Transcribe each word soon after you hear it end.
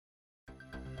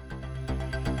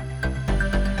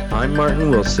I'm Martin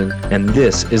Wilson, and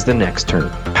this is The Next Turn,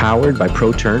 powered by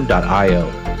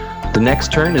ProTurn.io. The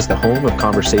Next Turn is the home of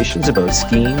conversations about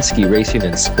skiing, ski racing,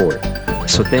 and sport.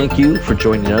 So thank you for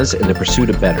joining us in the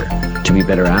pursuit of better, to be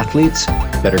better athletes,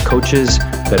 better coaches,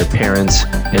 better parents,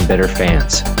 and better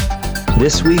fans.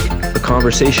 This week, a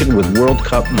conversation with World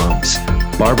Cup moms,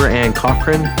 Ann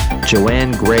Cochran,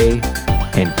 Joanne Gray,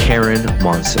 and Karen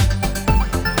Monsén.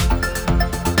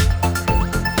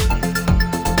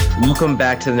 Welcome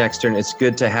back to The Next Turn. It's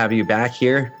good to have you back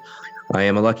here. I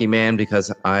am a lucky man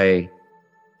because I,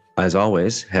 as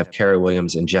always, have Kara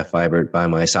Williams and Jeff Vibert by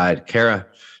my side. Kara,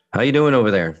 how you doing over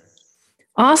there?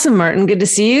 Awesome, Martin. Good to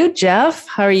see you. Jeff,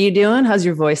 how are you doing? How's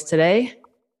your voice today?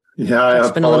 Yeah,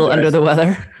 It's been a little under the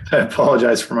weather. I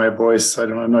apologize for my voice.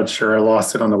 I'm not sure. I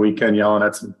lost it on the weekend yelling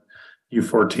at some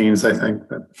U14s, I think.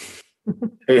 But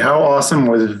hey, how awesome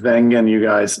was Wengen, you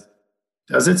guys?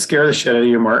 Does it scare the shit out of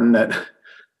you, Martin, that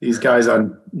these guys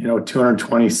on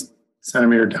 220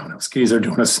 centimeter downhill skis are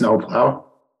doing a snowplow?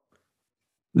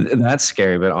 That's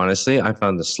scary, but honestly, I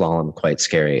found the slalom quite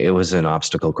scary. It was an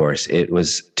obstacle course. It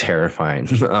was terrifying.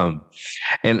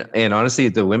 And honestly,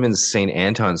 the women's St.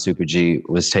 Anton Super G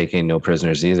was taking no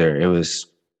prisoners either. It was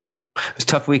a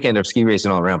tough weekend of ski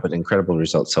racing all around, but incredible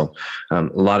results. So a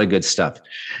lot of good stuff.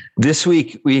 This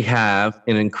week, we have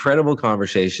an incredible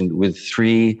conversation with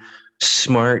three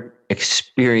smart,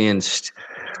 experienced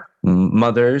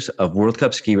mothers of World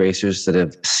Cup ski racers that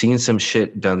have seen some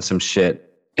shit, done some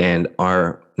shit, and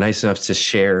are nice enough to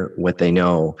share what they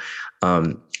know.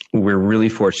 We're really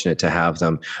fortunate to have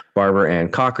them. Ann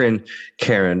Cochran,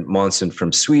 Karen Monsén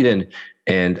from Sweden,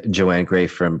 and Joanne Gray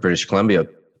from British Columbia.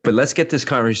 But let's get this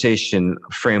conversation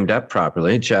framed up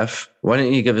properly. Jeff, why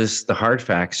don't you give us the hard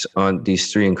facts on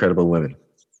these three incredible women?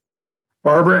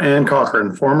 Ann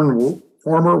Cochran,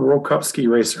 former World Cup ski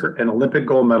racer and Olympic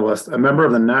gold medalist, a member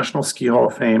of the National Ski Hall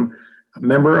of Fame, a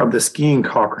member of the Skiing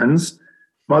Cochrans,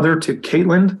 mother to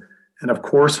Caitlin, and of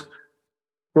course,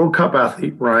 World Cup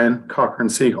athlete Ryan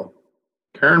Cochran-Siegle.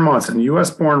 Karen Monsén,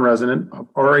 U.S.-born resident of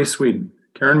RA, Sweden.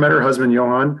 Karen met her husband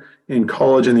Johan in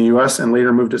college in the U.S. and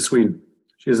later moved to Sweden.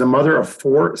 She is a mother of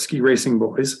 4 ski racing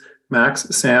boys, Max,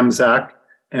 Sam, Zach,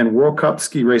 and World Cup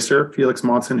ski racer Felix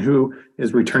Monsén, who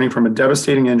is returning from a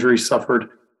devastating injury suffered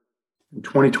in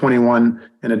 2021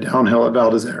 in a downhill at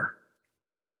Val d'Isère.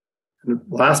 And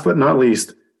last but not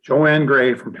least, Joanne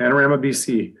Gray from Panorama,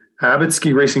 BC, avid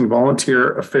ski racing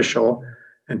volunteer, official,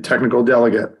 and technical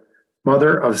delegate,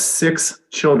 mother of 6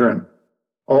 children,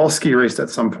 all ski raced at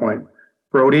some point.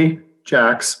 Brody,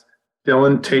 Jax,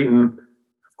 Dylan, Tayton,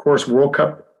 of course, World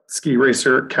Cup ski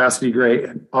racer Cassidy Gray,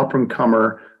 and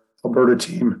up-and-comer Alberta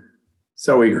team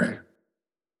Zoe Gray.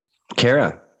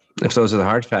 Kara, if those are the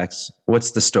hard facts,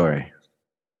 what's the story?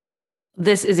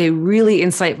 This is a really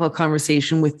insightful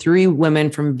conversation with 3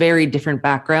 women from very different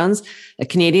backgrounds, a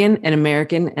Canadian, an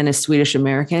American, and a Swedish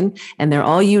American. And they're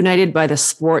all united by the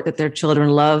sport that their children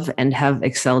love and have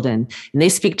excelled in. And they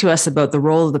speak to us about the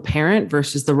role of the parent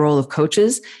versus the role of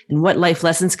coaches and what life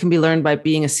lessons can be learned by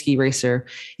being a ski racer.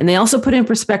 And they also put in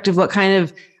perspective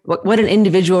what an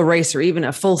individual race or even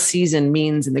a full season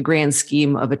means in the grand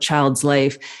scheme of a child's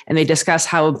life. And they discuss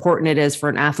how important it is for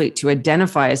an athlete to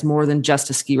identify as more than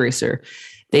just a ski racer.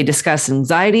 They discuss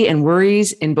anxiety and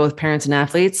worries in both parents and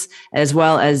athletes, as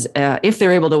well as if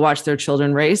they're able to watch their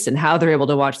children race and how they're able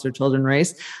to watch their children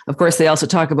race. Of course, they also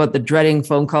talk about the dreading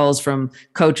phone calls from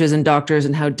coaches and doctors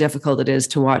and how difficult it is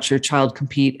to watch your child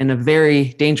compete in a very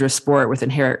dangerous sport with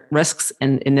inherent risks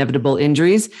and inevitable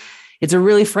injuries. It's a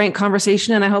really frank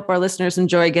conversation, and I hope our listeners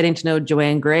enjoy getting to know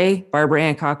Joanne Gray,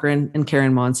 Ann Cochran, and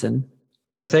Karen Monsén.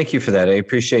 Thank you for that. I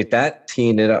appreciate that.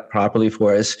 Teeing it up properly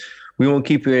for us. We won't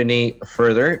keep you any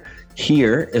further.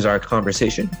 Here is our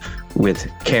conversation with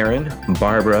Karen,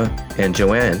 Barbara, and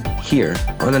Joanne here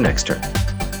on The Next Turn.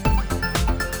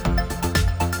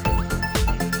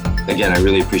 Again, I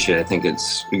really appreciate it. I think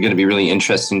it's going to be really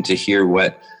interesting to hear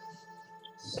what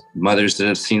mothers that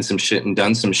have seen some shit and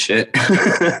done some shit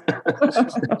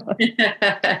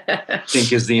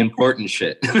think is the important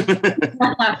shit.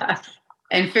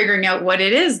 And figuring out what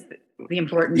it is, the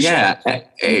important shit. Yeah.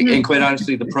 And quite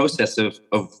honestly, the process of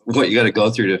what you got to go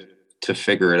through to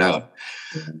figure it out.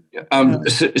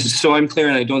 So I'm clear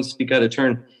and I don't speak out of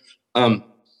turn.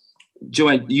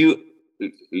 Joanne, you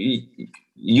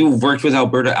worked with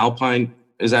Alberta Alpine,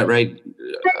 is that right?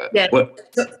 Yeah.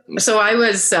 So I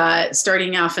was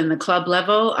starting off in the club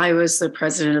level. I was the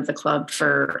president of the club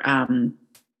for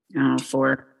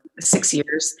 6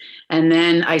 years. And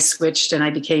then I switched and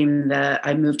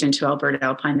I moved into Alberta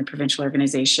Alpine, the provincial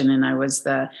organization. And I was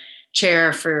the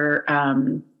chair for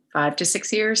 5 to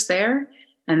 6 years there.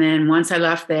 And then once I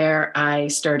left there, I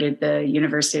started the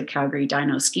University of Calgary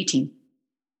Dino ski team.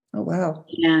 Oh, wow.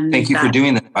 And thank you for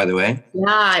doing that, by the way.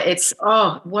 Yeah, it's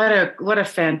what a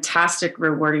fantastic,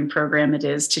 rewarding program it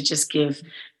is to just give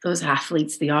those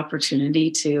athletes the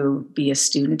opportunity to be a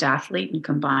student athlete and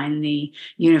combine the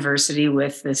university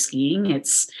with the skiing.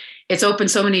 It's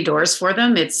opened so many doors for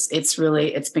them. It's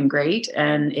been great,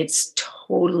 and it's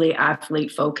totally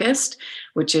athlete focused,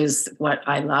 which is what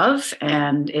I love.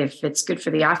 And if it's good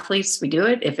for the athletes, we do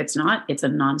it. If it's not, it's a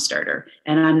non-starter.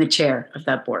 And I'm the chair of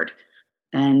that board.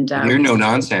 And you're no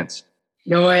nonsense.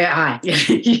 No, yeah.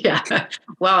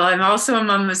 Well, I'm also a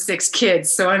mom of 6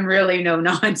 kids, so I'm really no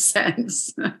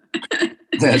nonsense.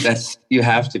 That's you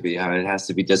have to be. It has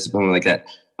to be disciplined like that.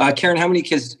 Karen, how many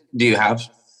kids do you have?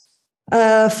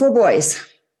 4 boys.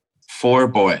 4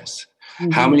 boys.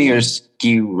 Mm-hmm. How many are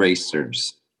ski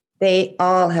racers? They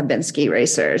all have been ski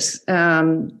racers.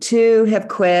 2 have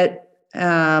quit.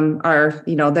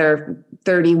 They're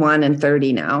 31 and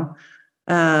 30 now.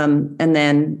 And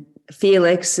then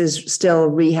Felix is still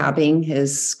rehabbing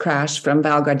his crash from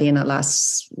Val Gardena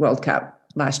last World Cup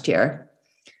last year.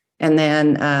 And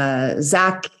then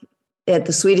Zach at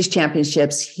the Swedish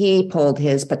Championships, he pulled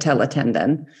his patella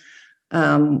tendon,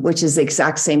 which is the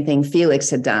exact same thing Felix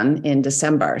had done in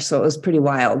December. So it was pretty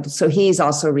wild. So he's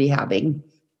also rehabbing.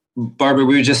 Barbara,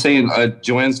 we were just saying,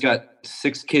 Joanne's got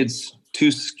 6 kids,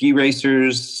 2 ski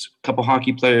racers, a couple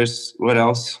hockey players. What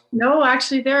else? No,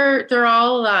 actually, they're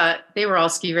all they were all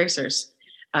ski racers.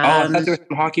 I thought there were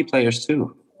some hockey players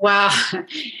too. Well,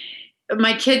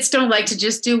 my kids don't like to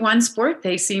just do one sport.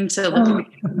 They seem to look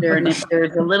at the calendar, and if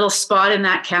there's a little spot in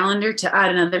that calendar to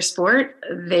add another sport,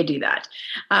 they do that.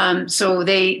 So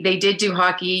they did do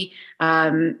hockey.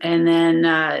 And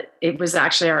then it was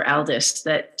actually our eldest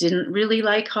that didn't really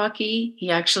like hockey. He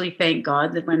actually thanked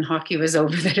God that when hockey was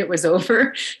over, that it was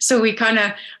over. So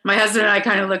my husband and I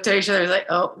kind of looked at each other like,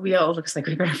 oh, looks like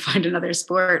we better find another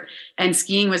sport. And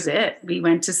skiing was it. We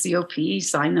went to COP,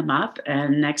 signed them up.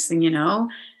 And next thing you know,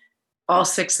 all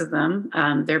 6 of them,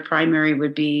 their primary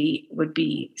would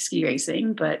be ski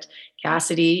racing, but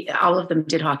Cassidy, all of them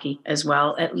did hockey as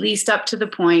well, at least up to the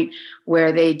point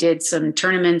where they did some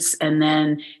tournaments, and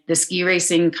then the ski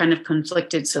racing kind of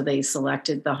conflicted, so they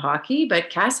selected the hockey. But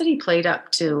Cassidy played up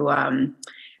to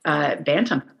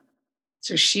bantam,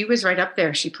 so she was right up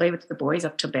there. She played with the boys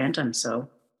up to bantam, so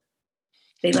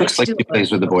they looks like she plays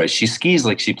with the boys. She skis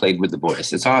like she played with the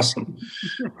boys. It's awesome.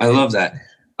 I love that.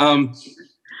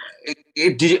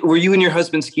 Were you and your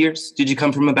husband skiers? Did you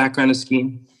come from a background of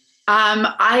skiing?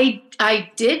 I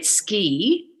did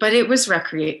ski, but it was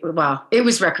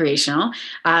recreational.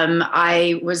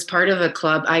 I was part of a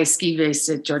club. I ski raced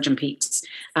at Georgian Peaks,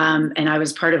 and I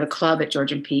was part of a club at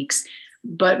Georgian Peaks.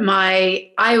 But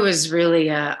I was really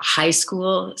a high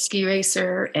school ski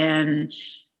racer, and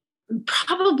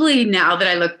probably now that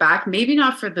I look back, maybe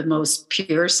not for the most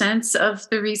pure sense of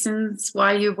the reasons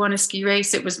why you want to ski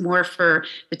race. It was more for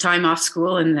the time off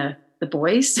school and the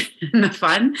boys and the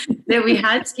fun that we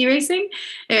had ski racing.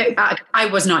 I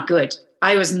was not good.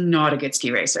 I was not a good ski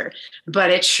racer, but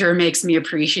it sure makes me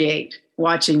appreciate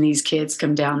watching these kids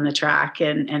come down the track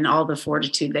and all the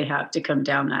fortitude they have to come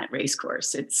down that race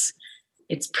course. It's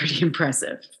pretty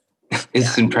impressive.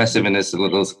 It's impressive, and it's a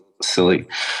little silly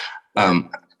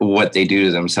what they do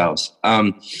to themselves.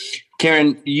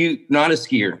 Karen, you not a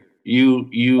skier. You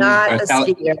not a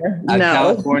skier. A no.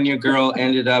 California girl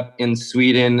ended up in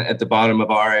Sweden at the bottom of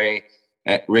RA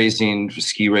at raising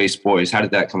ski race boys. How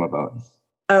did that come about?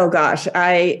 Oh gosh,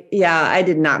 I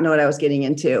did not know what I was getting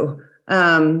into.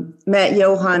 Met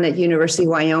Johan at University of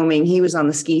Wyoming. He was on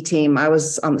the ski team. I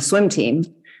was on the swim team.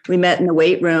 We met in the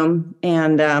weight room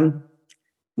and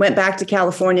went back to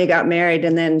California, got married,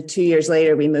 and then 2 years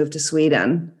later we moved to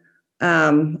Sweden.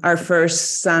 Our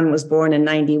first son was born in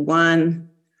 91.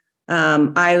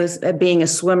 I was being a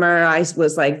swimmer. I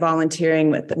was like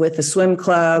volunteering with the swim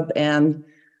club. And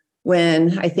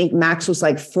when I think Max was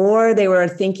like 4, they were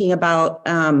thinking about,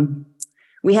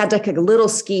 we had like a little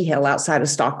ski hill outside of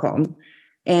Stockholm,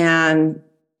 and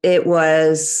it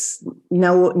was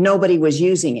nobody was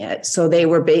using it. So they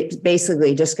were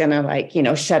basically just going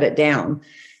to shut it down.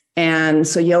 And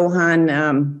so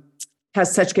Johan,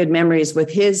 has such good memories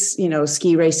with his,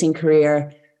 ski racing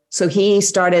career. So he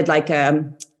started like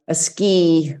a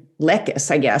ski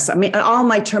lekis, I guess. I mean, all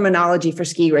my terminology for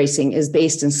ski racing is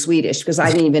based in Swedish because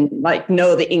I didn't even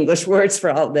know the English words for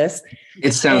all this.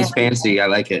 It sounds fancy. I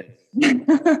like it.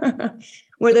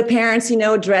 Where the parents,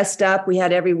 dressed up. We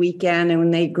had every weekend, and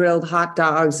when they grilled hot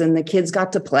dogs, and the kids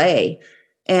got to play.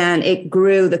 And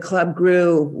the club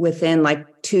grew within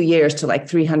 2 years to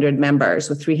 300 members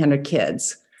with 300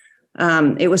 kids.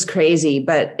 It was crazy,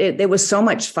 but it was so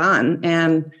much fun.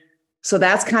 And so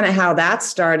that's kind of how that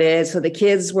started. So the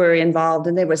kids were involved,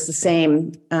 and it was the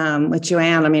same with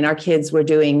Joanne. I mean, our kids were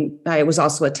I was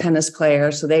also a tennis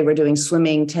player, so they were doing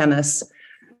swimming, tennis,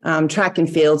 track and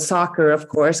field, soccer, of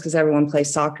course, because everyone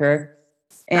plays soccer,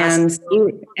 and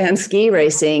ski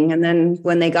racing. And then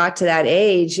when they got to that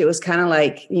age, it was kind of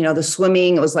like, the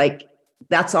swimming, it was like,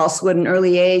 that's also at an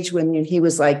early age when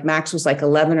Max was like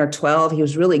 11 or 12. He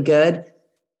was really good,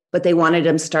 but they wanted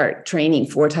him to start training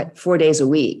 4 days a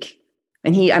week.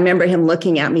 And I remember him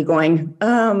looking at me going,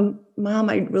 Mom,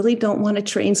 I really don't want to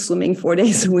train swimming 4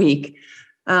 days a week.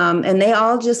 And they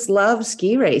all just loved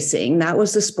ski racing. That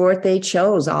was the sport they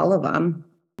chose, all of them.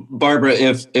 Barbara,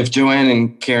 if Joanne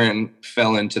and Karen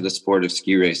fell into the sport of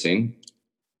ski racing,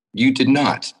 you did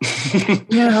not.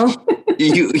 No.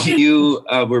 You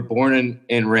were born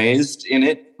and raised in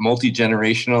it,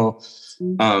 multi-generational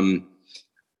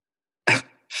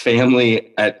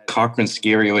family at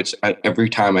Cochran-Siegle, which every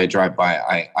time I drive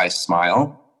by, I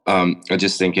smile. I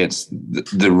just think it's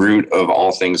the root of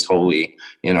all things holy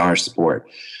in our sport.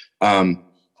 Can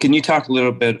you talk a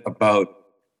little bit about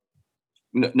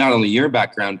not only your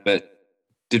background, but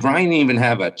did Ryan even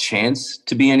have a chance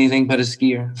to be anything but a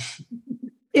skier?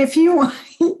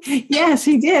 Yes,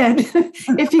 he did.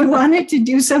 If he wanted to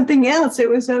do something else, it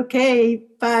was okay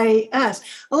by us.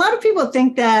 A lot of people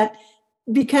think that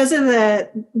because of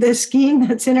the skiing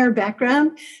that's in our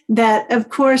background, that of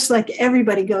course, like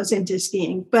everybody goes into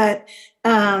skiing. But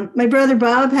my brother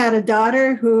Bob had a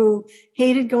daughter who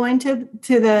hated going to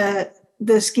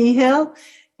the ski hill.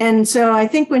 And so I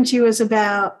think when she was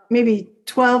about maybe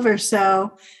 12 or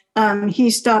so,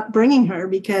 he stopped bringing her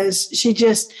because she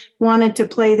just wanted to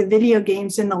play the video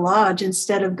games in the lodge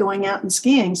instead of going out and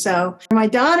skiing. So my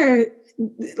daughter,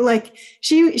 like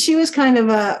she was kind of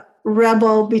a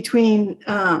rebel between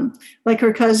like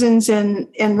her cousins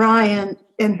and Ryan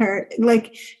and her.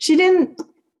 Like she didn't.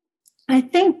 I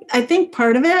think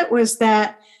part of it was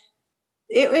that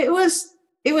it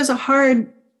was a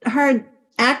hard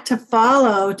act to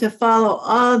follow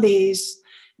all these,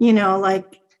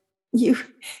 like you.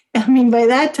 I mean, by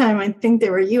that time, I think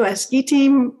there were U.S. ski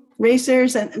team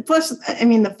racers, and plus, I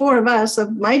mean, the 4 of us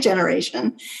of my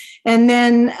generation. And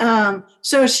then,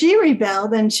 so she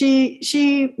rebelled, and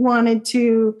she wanted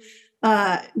to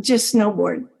just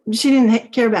snowboard. She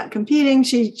didn't care about competing.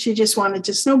 She just wanted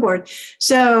to snowboard.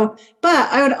 So, but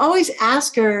I would always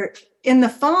ask her in the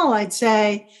fall. I'd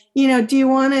say, do you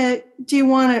want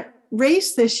to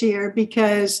race this year?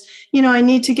 Because, I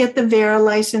need to get the Vera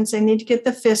license. I need to get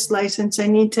the FIST license. I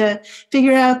need to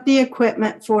figure out the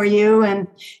equipment for you.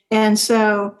 And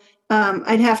so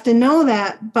I'd have to know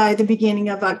that by the beginning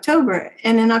of October.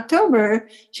 And in October,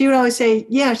 she would always say,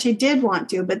 yeah, she did want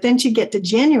to. But then she'd get to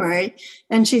January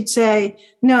and she'd say,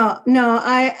 no,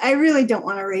 I really don't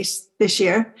want to race this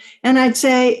year. And I'd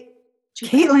say,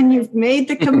 Caitlin, you've made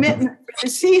the commitment for the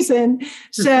season.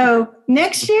 So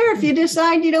next year, if you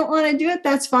decide you don't want to do it,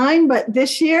 that's fine. But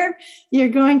this year, you're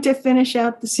going to finish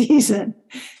out the season.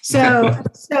 So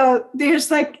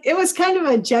there's it was kind of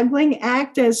a juggling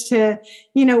act as to,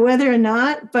 whether or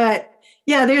not. But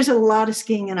yeah, there's a lot of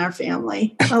skiing in our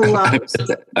family. A lot.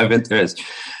 I bet there is.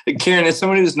 Karen, as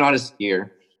someone who's not a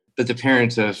skier, but the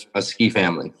parent of a ski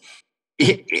family,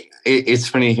 it's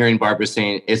funny hearing Barbara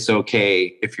saying it's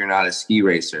okay if you're not a ski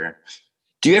racer.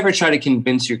 Do you ever try to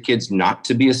convince your kids not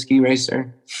to be a ski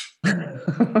racer?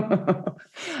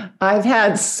 I've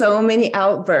had so many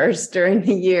outbursts during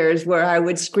the years where I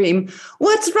would scream,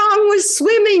 "What's wrong with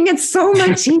swimming? It's so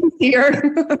much easier."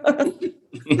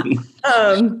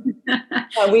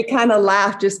 We kind of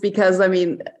laughed just because,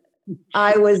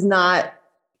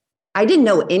 I didn't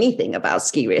know anything about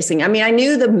ski racing. I mean, I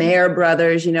knew the Mayer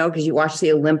brothers, because you watch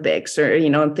the Olympics or,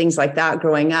 and things like that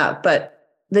growing up. But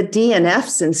the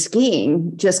DNFs in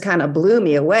skiing just kind of blew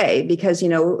me away because,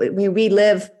 we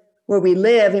live where we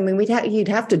live. I mean, you'd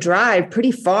have to drive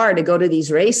pretty far to go to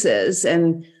these races.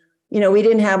 And, we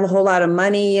didn't have a whole lot of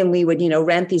money, and we would,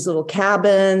 rent ththese little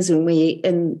cabins, and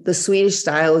the Swedish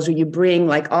style is where you bring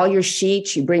like all your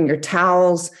sheets, you bring your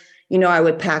towels, I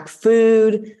would pack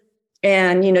food.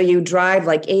 And, you drive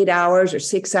like 8 hours or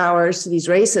 6 hours to these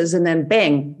races and then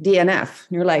bang, DNF.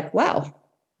 And you're like, wow,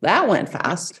 that went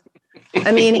fast.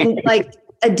 I mean, like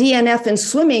a DNF in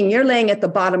swimming, you're laying at the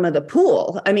bottom of the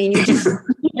pool. I mean,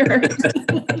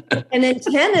 and in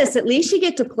tennis, at least you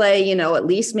get to play, at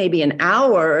least maybe an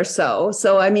hour or so.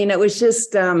 So, I mean, it was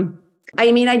just, I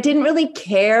didn't really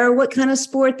care what kind of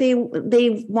sport they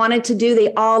wanted to do.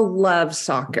 They all loved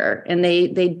soccer, and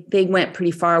they went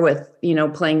pretty far with,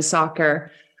 playing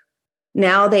soccer.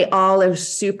 Now they all are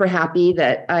super happy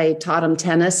that I taught them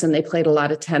tennis, and they played a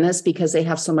lot of tennis because they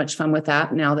have so much fun with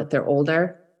that now that they're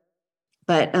older.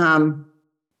 But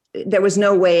there was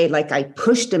no way like I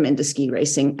pushed them into ski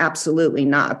racing. Absolutely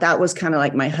not. That was kind of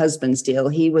like my husband's deal.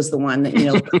 He was the one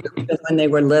that, when they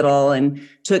were little and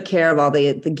took care of all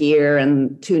the gear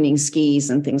and tuning skis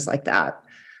and things like that.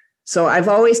 So I've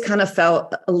always kind of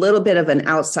felt a little bit of an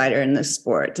outsider in this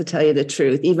sport, to tell you the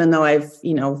truth, even though I've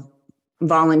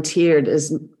volunteered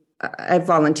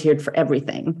for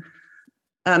everything.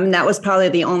 And that was probably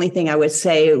the only thing I would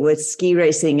say with ski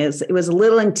racing is it was a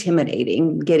little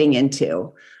intimidating getting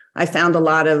into. I found a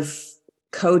lot of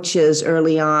coaches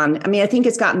early on. I mean, I think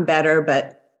it's gotten better,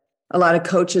 but a lot of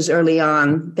coaches early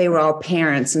on, they were all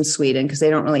parents in Sweden because they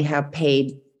don't really have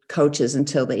paid coaches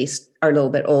until they are a little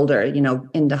bit older,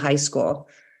 into high school.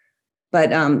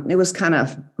 But it was kind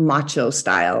of macho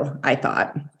style, I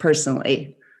thought,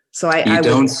 personally. So I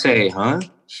don't say, huh?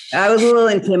 I was a little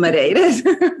intimidated.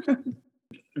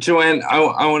 Joanne, I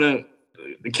want to,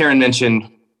 Karen mentioned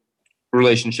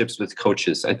relationships with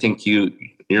coaches. I think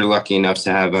you're lucky enough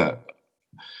to have an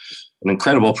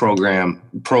incredible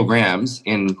programs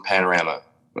in Panorama.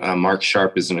 Mark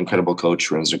Sharp is an incredible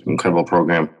coach, runs an incredible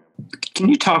program. Can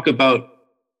you talk about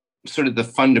sort of the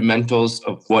fundamentals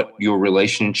of what your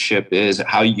relationship is,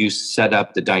 how you set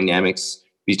up the dynamics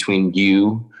between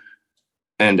you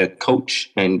and a coach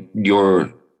and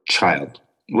your child?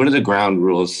 What are the ground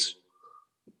rules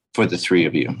for the three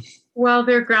of you? Well,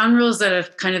 there are ground rules that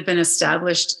have kind of been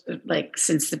established like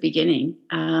since the beginning.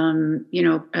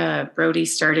 Brody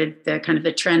started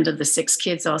the trend of the 6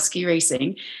 kids all ski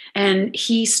racing, and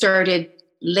he started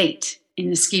late in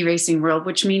the ski racing world,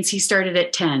 which means he started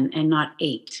at 10 and not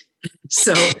 8.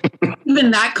 So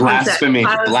even that concept, blasphemy.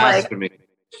 Like,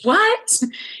 what?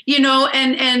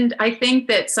 And I think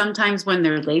that sometimes when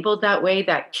they're labeled that way,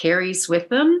 that carries with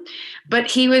them. But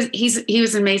he was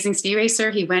an amazing ski racer.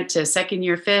 He went to second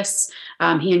year FIS.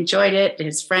 He enjoyed it,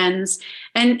 his friends.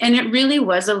 And it really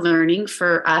was a learning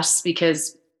for us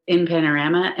because in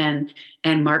Panorama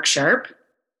and Mark Sharp,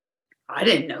 I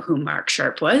didn't know who Mark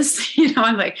Sharp was.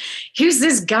 I'm like, who's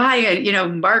this guy,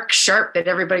 Mark Sharp that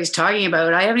everybody's talking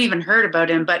about? I haven't even heard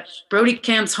about him, but Brody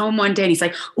comes home one day and he's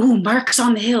like, ooh, Mark's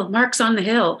on the hill.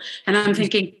 And I'm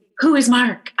thinking, who is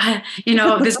Mark?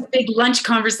 This big lunch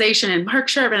conversation and Mark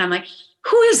Sharp. And I'm like,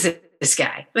 who is this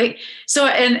guy? Like, so,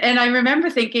 and I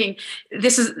remember thinking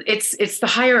it's the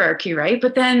hierarchy, right?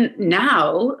 But then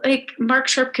now, like, Mark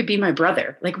Sharp could be my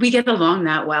brother. Like, we get along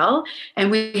that well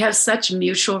and we have such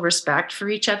mutual respect for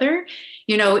each other.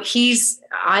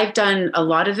 I've done a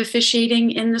lot of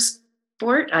officiating in the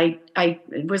sport. I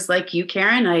was like you,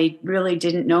 Karen. I really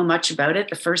didn't know much about it.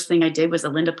 The first thing I did was a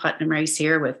Linda Putnam race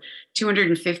here with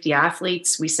 250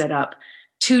 athletes. We set up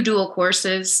 2 dual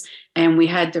courses and we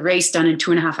had the race done in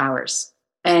 2.5 hours.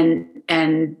 And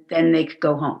then they could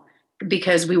go home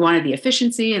because we wanted the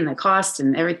efficiency and the cost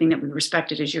and everything that we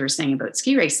respected, as you were saying about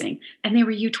ski racing. And they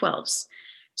were U12s.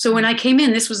 So when I came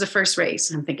in, this was the first race.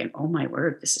 And I'm thinking, oh my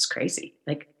word, this is crazy.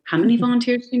 Like, how many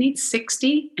volunteers do you need?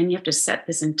 60? And you have to set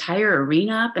this entire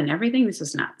arena up and everything. This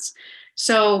is nuts.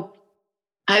 So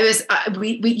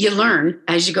you learn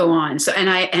as you go on. So, and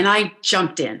I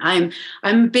jumped in.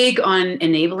 I'm big on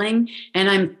enabling,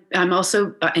 and I'm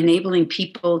also enabling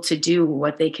people to do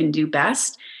what they can do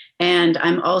best. And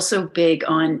I'm also big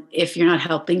on, if you're not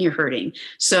helping, you're hurting.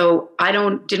 So I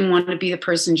didn't want to be the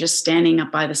person just standing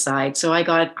up by the side. So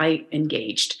I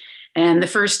engaged. And the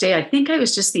first day, I think I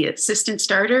was just the assistant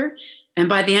starter. And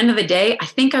by the end of the day, I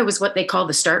think I was what they call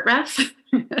the start ref.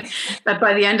 But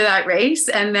by the end of that race,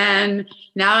 and then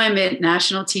now I'm at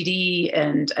national TD,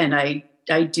 and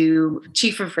I do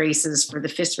chief of races for the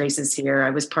FIS races here. I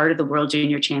was part of the World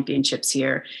Junior Championships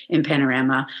here in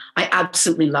Panorama. I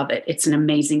absolutely love it. It's an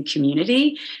amazing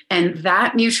community, and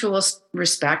that mutual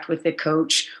respect with the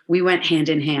coach, we went hand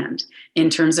in hand in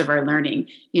terms of our learning.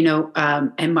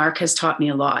 And Mark has taught me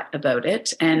a lot about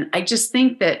it, and I just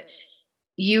think that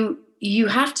you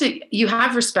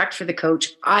have respect for the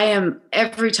coach.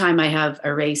 Every time I have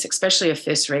a race, especially a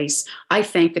FIS race, I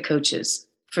thank the coaches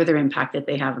for their impact that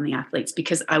they have on the athletes,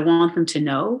 because I want them to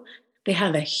know they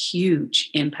have a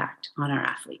huge impact on our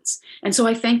athletes. And so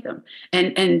I thank them.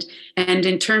 And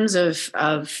in terms of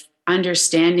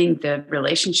understanding the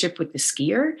relationship with the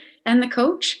skier and the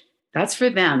coach, that's for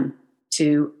them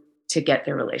to get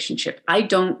their relationship. I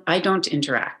don't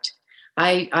interact.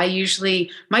 I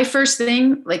usually, my first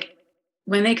thing, like,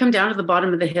 when they come down to the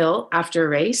bottom of the hill after a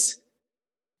race,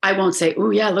 I won't say, oh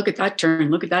yeah, look at that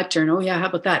turn. Oh yeah, how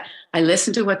about that? I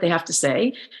listen to what they have to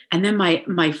say. And then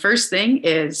my first thing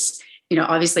is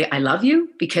obviously I love you,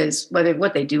 because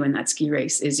what they do in that ski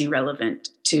race is irrelevant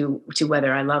to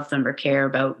whether I love them or care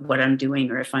about what I'm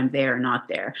doing or if I'm there or not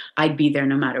there. I'd be there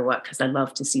no matter what, because I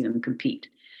love to see them compete.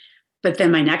 But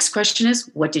then my next question is,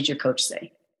 what did your coach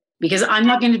say? Because I'm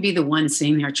not going to be the one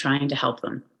sitting there trying to help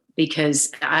them,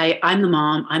 because I'm the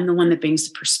mom. I'm the one that brings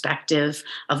the perspective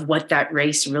of what that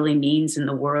race really means in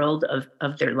the world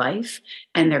of their life.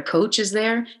 And their coach is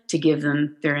there to give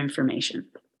them their information,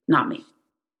 not me.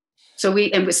 So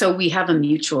we have a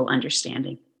mutual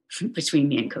understanding between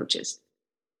me and coaches.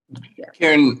 Yeah.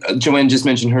 Karen, Joanne just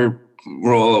mentioned her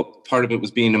role. Part of it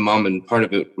was being a mom, and part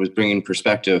of it was bringing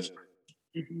perspective.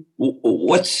 Mm-hmm.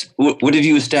 What have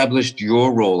you established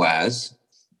your role as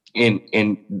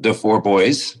in the four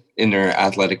boys in their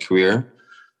athletic career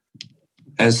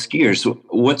as skiers?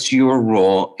 What's your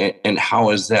role, and how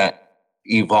has that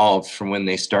evolved from when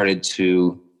they started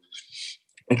to?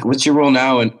 What's your role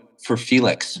now, and for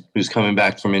Felix, who's coming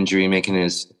back from injury, making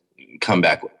his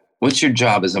comeback? What's your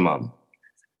job as a mom?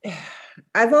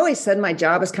 I've always said my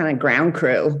job is kind of ground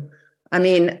crew. I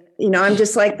mean, I'm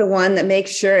just like the one that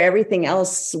makes sure everything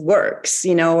else works,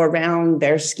 around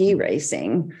their ski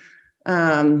racing.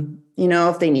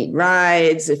 If they need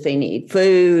rides, if they need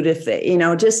food, if they,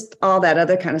 just all that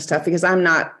other kind of stuff, because I'm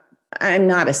not a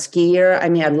skier. I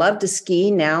mean, I'd love to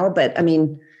ski now, but I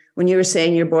mean, when you were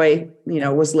saying your boy,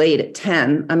 was late at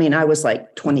 10, I mean, I was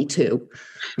like 22.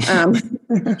 So,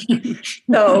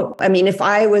 I mean, if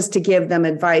I was to give them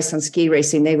advice on ski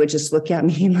racing, they would just look at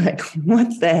me like, what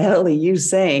the hell are you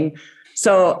saying?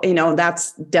 So,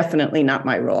 that's definitely not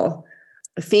my role.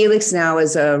 Felix now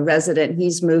is a resident.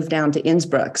 He's moved down to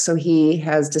Innsbruck. So he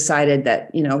has decided that,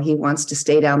 he wants to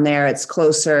stay down there. It's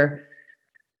closer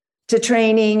to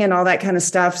training and all that kind of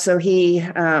stuff. So he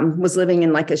was living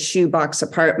in like a shoebox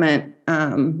apartment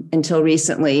until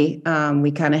recently.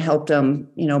 We kind of helped him,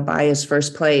 buy his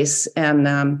first place.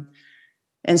 And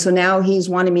so now he's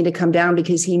wanting me to come down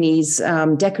because he needs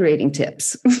decorating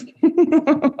tips.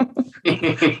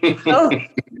 So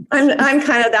I'm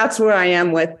kind of, that's where I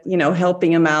am with,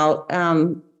 helping him out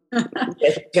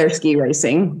with their ski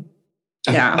racing.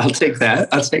 Yeah. I'll take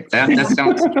that. That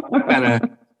sounds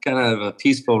kind of a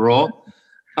peaceful role.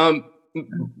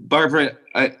 Barbara,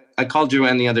 I called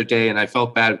Joanne the other day and I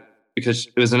felt bad because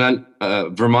it was a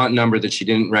Vermont number that she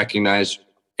didn't recognize.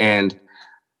 And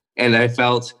I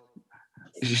felt,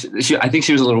 I think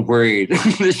she was a little worried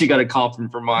that she got a call from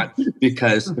Vermont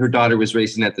because her daughter was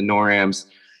racing at the NORAMs.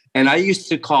 And I used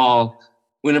to call,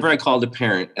 whenever I called a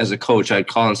parent as a coach, I'd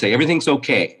call and say, everything's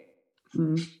okay.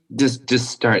 Mm-hmm. Just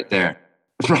start there.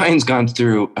 Ryan's gone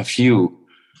through a few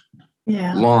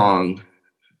long,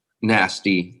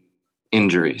 nasty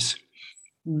injuries.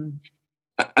 Mm.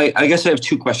 I guess I have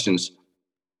two questions.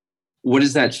 What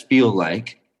does that feel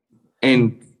like?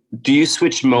 And do you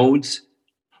switch modes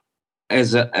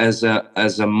as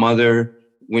a mother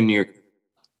when you're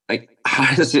like,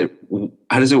 how does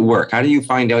it work? How do you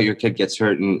find out your kid gets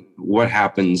hurt and what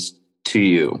happens to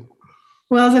you?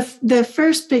 Well, the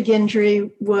first big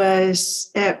injury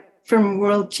was from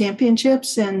World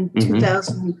Championships in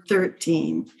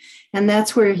 2013. And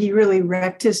that's where he really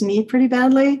wrecked his knee pretty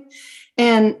badly.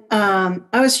 And I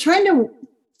was trying to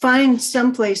find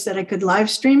some place that I could live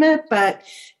stream it, but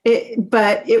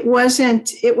it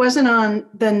wasn't on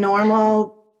the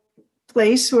normal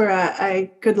place where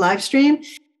I could live stream.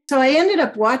 So I ended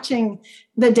up watching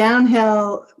the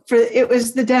downhill for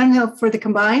the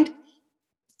combined.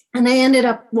 And I ended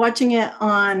up watching it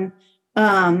on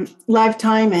live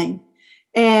timing.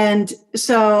 And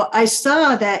so I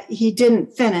saw that he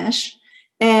didn't finish.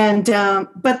 And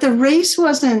but the race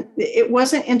wasn't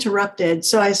interrupted.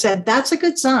 So I said, that's a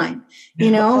good sign.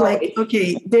 Like,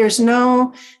 okay, there's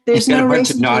no race. A bunch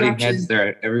of nodding heads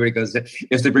there. Everybody goes,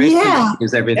 if the race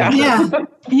is everything.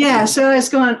 Yeah. So I was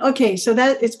going, okay, so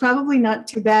that it's probably not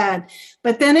too bad.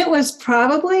 But then it was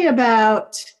probably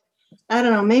about, I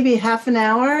don't know, maybe half an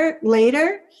hour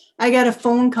later, I got a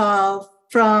phone call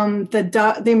from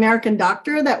the American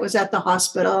doctor that was at the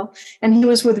hospital, and he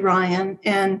was with Ryan,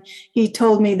 and he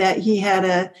told me that he had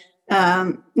a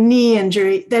knee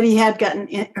injury, that he had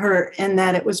gotten hurt, and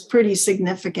that it was pretty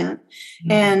significant.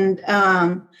 Mm-hmm. And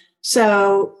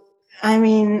so, I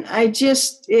mean,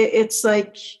 it's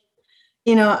like,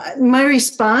 my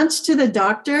response to the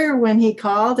doctor when he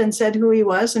called and said who he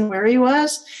was and where he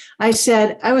was, I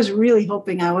said, I was really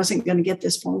hoping I wasn't going to get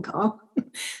this phone call.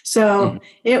 So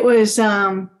it was,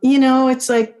 it's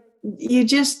like,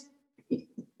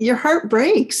 your heart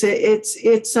breaks. It's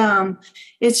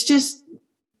just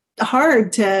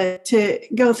hard to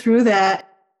go through that.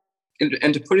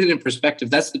 And to put it in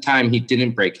perspective, that's the time he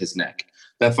didn't break his neck.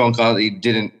 that phone call, he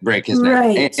didn't break his neck.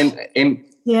 Right. And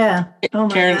Yeah. Oh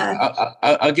my Karen, God.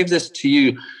 I'll give this to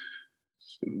you.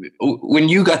 When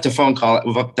you got the phone call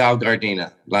about Val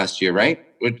Gardena last year, right?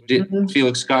 Did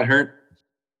Felix got hurt?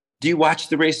 Do you watch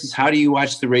the races? How do you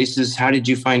watch the races? How did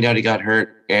you find out he got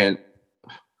hurt? And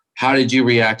how did you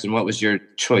react? And what was your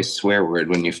choice swear word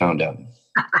when you found out?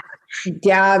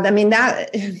 Yeah, I mean,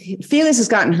 that Felix has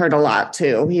gotten hurt a lot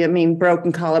too.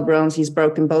 Broken collarbones. He's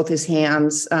broken both his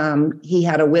hands. He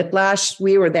had a whiplash.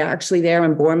 We were actually there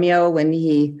in Bormio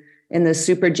in the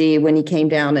Super G, when he came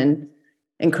down and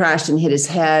crashed and hit his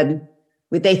head.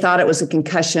 They thought it was a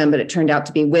concussion, but it turned out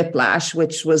to be whiplash,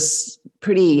 which was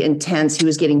pretty intense. He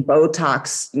was getting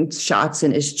Botox shots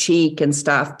in his cheek and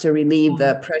stuff to relieve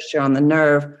the pressure on the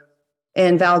nerve.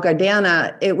 And Val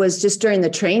Gardena, it was just during the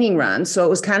training run. So it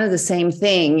was kind of the same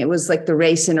thing. It was like the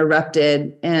race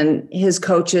interrupted, and his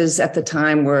coaches at the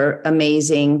time were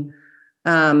amazing.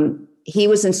 He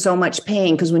was in so much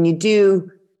pain because when you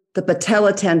do the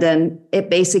patella tendon, it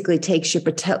basically takes your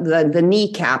the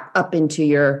kneecap up into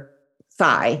your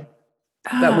thigh.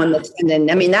 But when the tendon,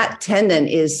 that tendon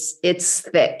it's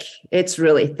thick. It's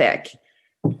really thick.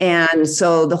 And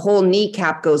so the whole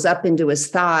kneecap goes up into his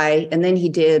thigh. And then he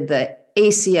did the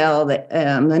ACL, the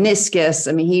meniscus.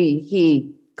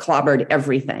 He clobbered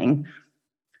everything.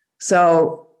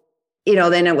 So,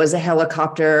 then it was a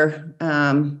helicopter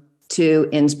to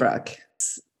Innsbruck.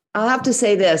 I'll have to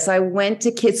say this. I went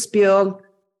to Kitzbühel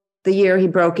the year he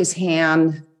broke his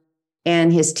hand,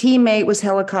 and his teammate was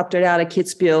helicoptered out of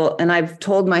Kitzbühel. And I've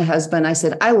told my husband, I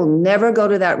said, I will never go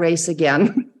to that race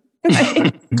again.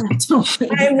 The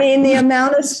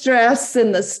amount of stress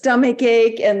and the stomach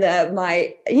ache and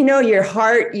your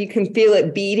heart, you can feel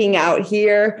it beating out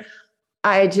here.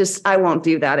 I won't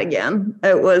do that again.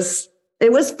 It was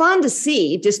fun to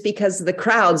see just because the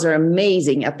crowds are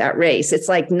amazing at that race. It's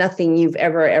like nothing you've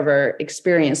ever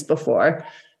experienced before.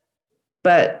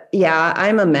 But yeah,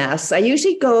 I'm a mess. I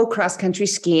usually go cross country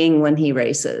skiing when he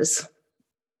races.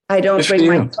 I don't bring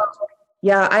my phone.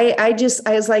 Yeah, I just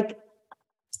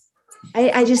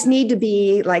need to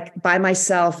be like by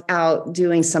myself out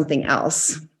doing something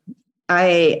else.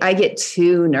 I get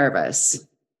too nervous.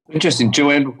 Interesting.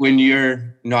 Joanne, when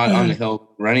you're not on the hill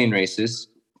running races,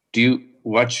 do you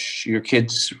watch your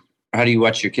kids? How do you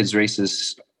watch your kids'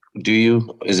 races?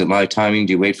 Is it live timing?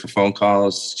 Do you wait for phone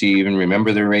calls? Do you even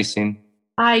remember their racing?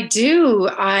 I do.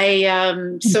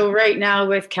 So right now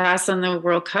with Cass on the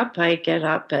World Cup, I get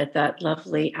up at that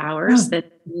lovely hours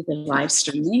that do the live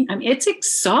streaming. It's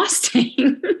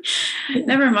exhausting.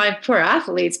 Never mind poor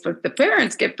athletes, but the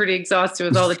parents get pretty exhausted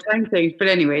with all the time things. But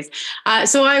anyways,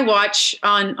 so I watch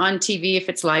on TV if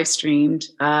it's live streamed.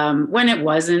 When it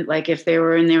wasn't, like if they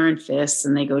were in there in fists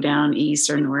and they go down east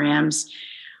or NORAMs,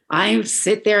 I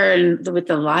sit there and with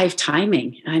the live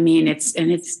timing.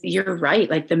 You're right.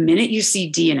 Like the minute you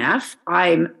see DNF,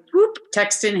 I'm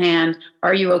text in hand.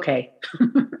 Are you okay?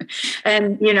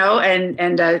 And we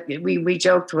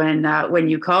joked when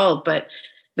you called, but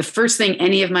the first thing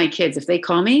any of my kids, if they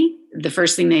call me, the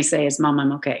first thing they say is, Mom,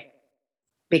 I'm okay.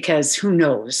 Because who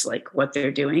knows like what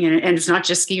they're doing. And it's not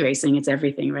just ski racing, it's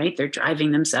everything, right? They're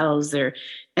driving themselves. The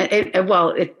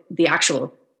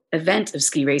actual event of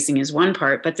ski racing is one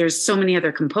part, but there's so many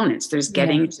other components. There's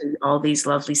getting to all these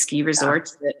lovely ski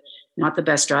resorts that not the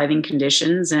best driving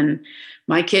conditions. And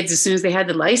my kids, as soon as they had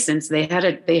the license, they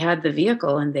had the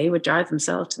vehicle and they would drive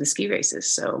themselves to the ski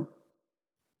races. So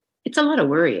it's a lot of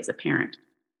worry as a parent.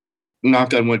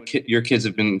 Knock on wood, your kids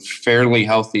have been fairly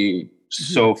healthy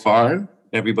so far.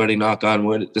 Everybody knock on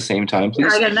wood at the same time,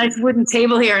 please. I got a nice wooden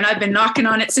table here and I've been knocking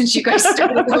on it since you guys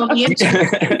started calling me.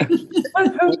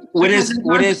 Let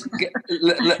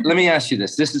me ask you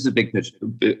this. This is a big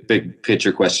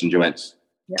picture question, Joanne.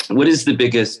 Yeah. What is the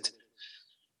biggest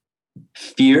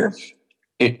fear?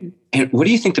 And what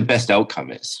do you think the best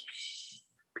outcome is?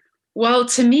 Well,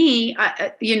 to me,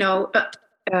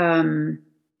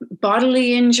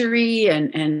 bodily injury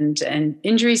and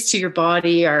injuries to your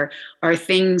body are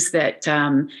things that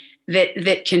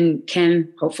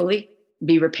can hopefully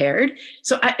be repaired.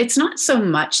 So it's not so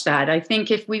much that. I think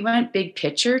if we went big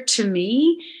picture, to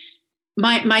me,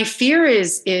 my fear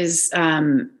is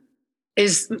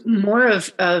more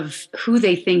of who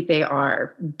they think they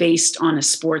are based on a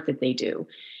sport that they do.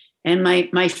 And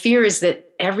my fear is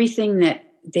that everything that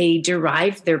they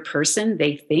derive their person,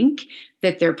 they think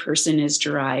that their person is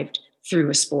derived through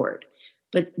a sport.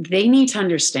 But they need to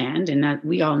understand, and that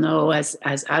we all know as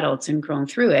adults and grown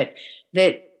through it,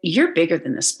 that you're bigger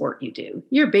than the sport you do.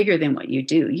 You're bigger than what you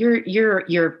do.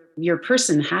 Your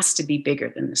person has to be bigger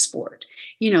than the sport.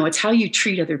 it's how you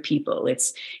treat other people.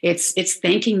 It's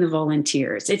thanking the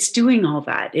volunteers. It's doing all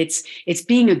that. It's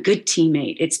being a good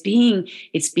teammate. It's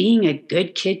being a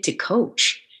good kid to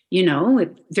coach.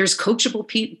 There's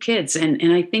coachable kids.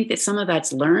 And I think that some of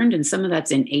that's learned and some of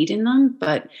that's innate in them,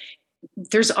 but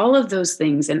there's all of those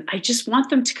things. And I just want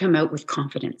them to come out with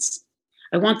confidence.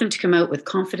 I want them to come out with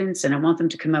confidence, and I want them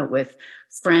to come out with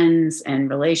friends and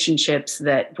relationships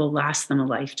that will last them a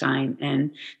lifetime.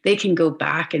 And they can go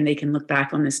back and they can look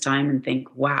back on this time and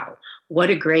think, wow, what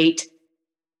a great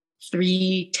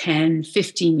 3, 10,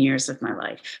 15 years of my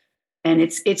life. And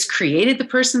it's created the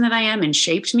person that I am and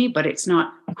shaped me, but it's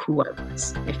not who I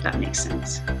was, if that makes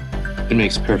sense. It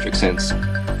makes perfect sense.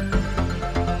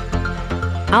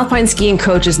 Alpine skiing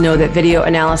coaches know that video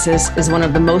analysis is one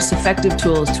of the most effective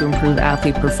tools to improve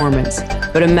athlete performance.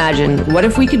 But imagine, what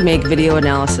if we could make video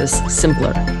analysis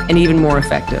simpler and even more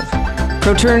effective?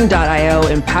 ProTurn.io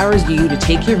empowers you to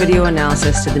take your video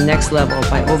analysis to the next level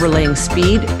by overlaying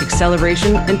speed,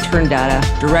 acceleration, and turn data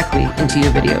directly into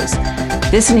your videos.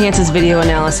 This enhances video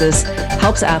analysis,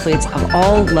 helps athletes of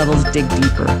all levels dig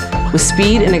deeper. With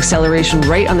speed and acceleration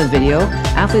right on the video,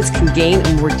 athletes can gain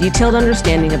a more detailed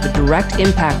understanding of the direct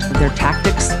impact of their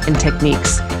tactics and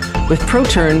techniques. With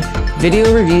ProTurn,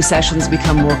 video review sessions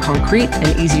become more concrete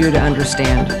and easier to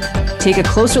understand. Take a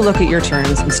closer look at your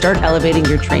turns and start elevating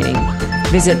your training.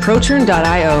 Visit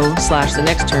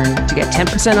proturn.io/thenextturn to get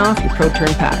 10% off your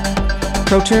ProTurn pack.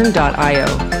 proturn.io.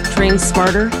 Train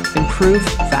smarter, improve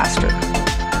faster.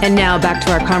 And now back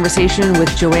to our conversation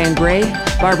with Joanne Gray,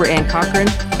 Barbara Ann Cochran,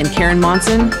 and Karen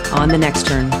Monsén on The Next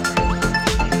Turn.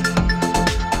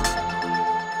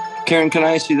 Karen, can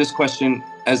I ask you this question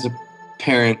as a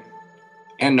parent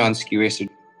and non-ski racer?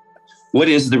 What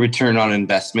is the return on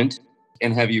investment?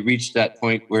 And have you reached that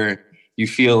point where you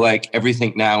feel like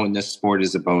everything now in this sport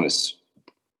is a bonus?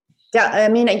 Yeah,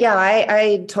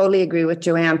 I totally agree with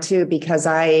Joanne too, because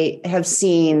I have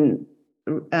seen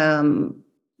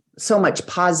so much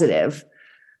positive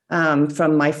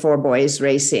from my 4 boys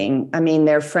racing. I mean,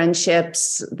 their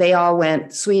friendships, they all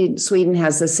went, Sweden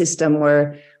has a system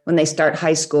where when they start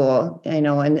high school, and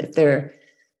if they're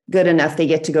good enough, they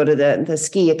get to go to the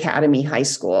ski academy high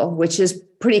school, which is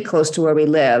pretty close to where we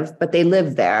live, but they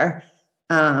live there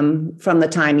from the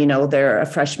time, they're a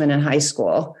freshman in high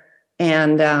school.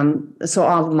 And so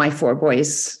all of my 4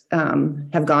 boys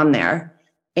have gone there.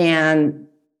 And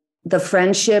the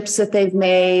friendships that they've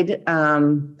made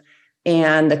and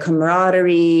the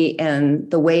camaraderie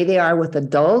and the way they are with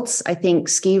adults, I think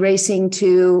ski racing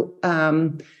too,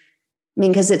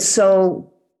 because it's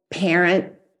so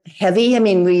parent heavy. I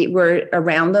mean, we're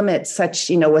around them at such,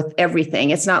 with everything.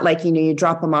 It's not like, you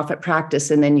drop them off at practice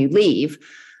and then you leave.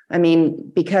 I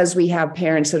mean, because we have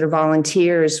parents that are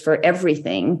volunteers for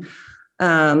everything,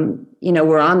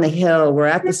 we're on the hill, we're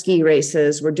at the ski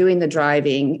races, we're doing the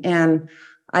driving. And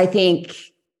I think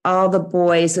all the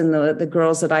boys and the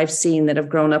girls that I've seen that have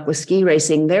grown up with ski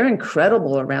racing, they're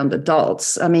incredible around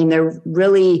adults. I mean, they're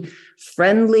really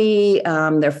friendly.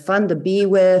 They're fun to be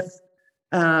with.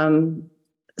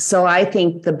 So I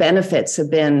think the benefits have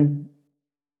been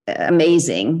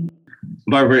amazing.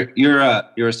 Barbara, you're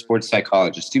a sports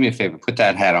psychologist. Do me a favor, put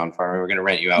that hat on for me. We're going to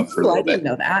rent you out for a little bit. I didn't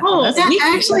know that. Oh,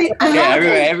 actually,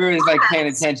 everyone's like paying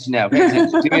attention now. Pay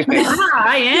attention. Do me a favor.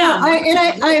 I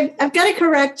am. I've got to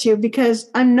correct you because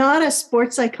I'm not a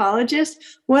sports psychologist.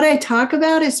 What I talk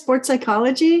about is sports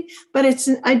psychology, but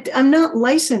I'm not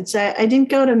licensed. I didn't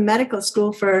go to medical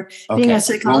school for being a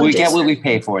psychologist. Well, we get what we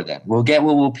pay for then. We'll get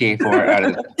what we'll pay for out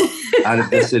of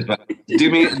this advice. Do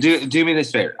me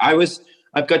this favor.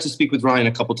 I've got to speak with Ryan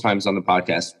a couple times on the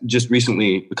podcast, just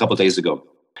recently, a couple days ago.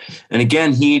 And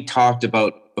again, he talked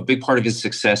about a big part of his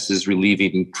success is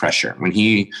relieving pressure. When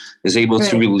he is able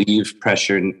to relieve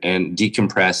pressure and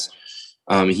decompress,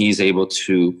 he's able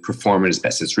to perform at his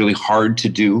best. It's really hard to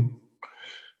do.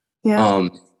 Yeah.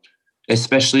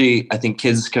 Especially, I think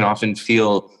kids can often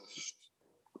feel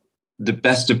the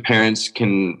best of parents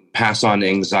can pass on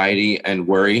anxiety and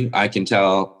worry. I can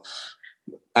tell.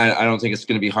 I don't think it's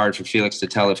going to be hard for Felix to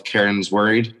tell if Karen's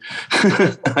worried.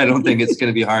 I don't think it's going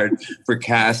to be hard for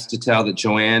Cass to tell that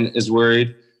Joanne is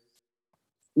worried.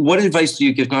 What advice do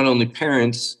you give not only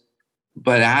parents,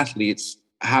 but athletes?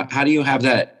 How do you have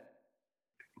that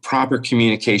proper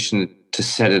communication to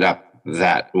set it up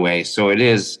that way? So it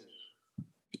is,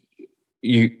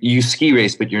 you ski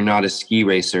race, but you're not a ski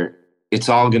racer. It's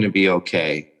all going to be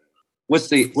okay. What's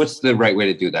the right way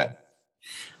to do that?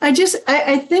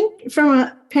 I think from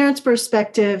a parent's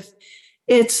perspective,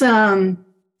 it's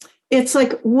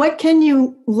like, what can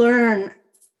you learn?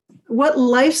 What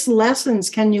life's lessons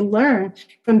can you learn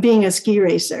from being a ski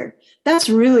racer? that's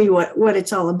really what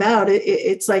it's all about.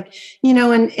 It's like,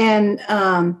 and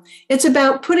it's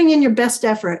about putting in your best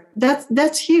effort.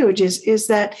 That's huge, is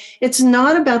that it's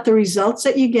not about the results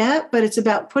that you get, but it's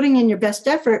about putting in your best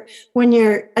effort when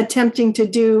you're attempting to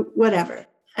do whatever.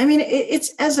 I mean,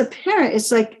 it's as a parent,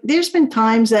 it's like, there's been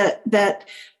times that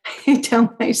I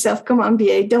tell myself, come on,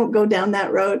 BA, don't go down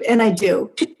that road. And I do.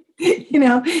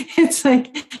 It's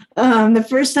like the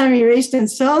first time he raced in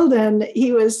Selden,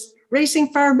 he was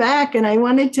racing far back, and I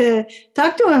wanted to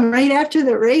talk to him right after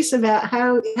the race about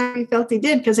how he felt he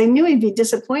did, because I knew he'd be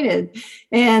disappointed.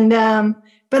 And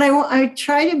but I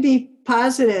try to be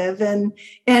positive, and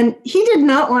he did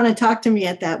not want to talk to me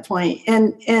at that point.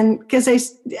 And because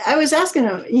I was asking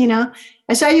him,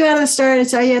 I saw you out of the start, I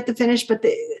saw you at the finish, but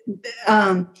they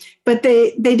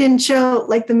didn't show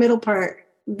like the middle part.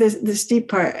 The steep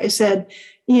part. I said,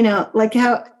 like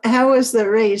how was the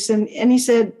race? And he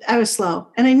said, I was slow.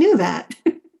 And I knew that,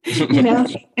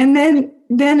 and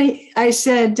then I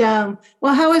said,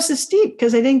 well, how was the steep?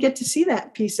 Because I didn't get to see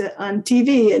that piece on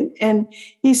TV. And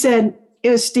he said,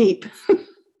 it was steep.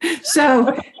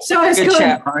 So I was Good going,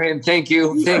 chat, Brian. Thank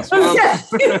you. Thanks, Mom.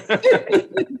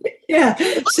 Yeah.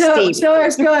 So I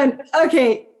was going,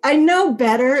 okay, I know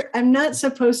better. I'm not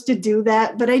supposed to do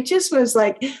that, but I just was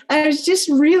like, I was just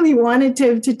really wanted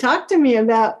to talk to me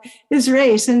about his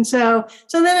race. And so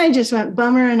then I just went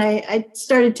bummer, and I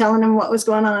started telling him what was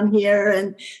going on here.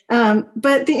 And,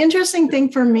 but the interesting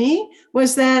thing for me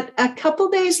was that a couple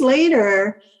days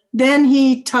later, then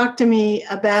he talked to me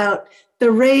about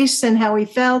the race and how he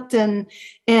felt. And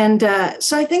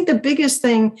so I think the biggest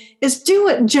thing is do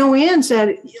what Joanne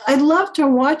said. I'd love to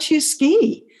watch you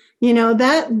ski.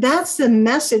 That's the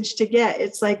message to get.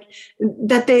 It's like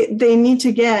that they need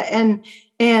to get. And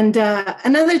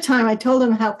another time I told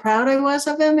him how proud I was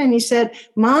of him. And he said,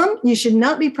 Mom, you should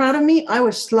not be proud of me. I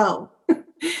was slow.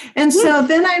 And so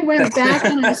then I went back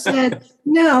and I said,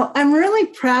 no, I'm really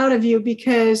proud of you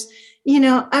because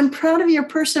I'm proud of your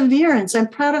perseverance. I'm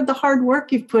proud of the hard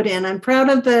work you've put in. I'm proud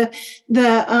of the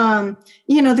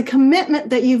commitment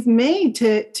that you've made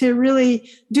to really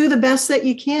do the best that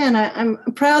you can. I'm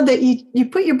proud that you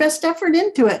put your best effort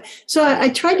into it. So I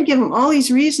tried to give him all these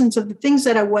reasons of the things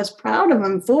that I was proud of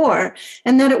him for,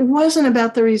 and that it wasn't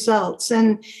about the results.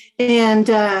 And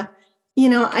I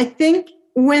think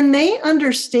when they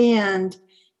understand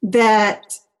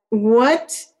that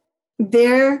what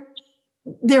their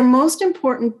most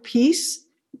important piece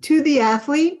to the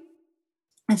athlete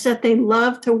is that they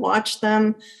love to watch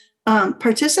them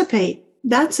participate.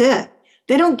 That's it.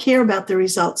 They don't care about the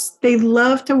results. They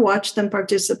love to watch them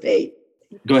participate.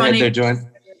 Go ahead there,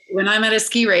 Joanne. When I'm at a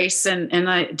ski race and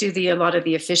I do a lot of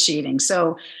the officiating,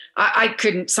 so I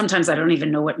couldn't, sometimes I don't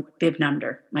even know what bib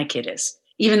number my kid is.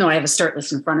 Even though I have a start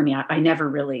list in front of me, I never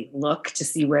really look to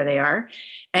see where they are.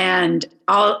 And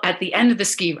at the end of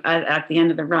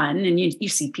the run, and you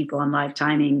see people on live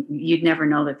timing, you'd never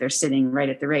know that they're sitting right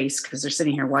at the race because they're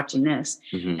sitting here watching this.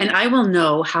 Mm-hmm. And I will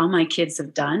know how my kids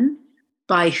have done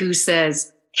by who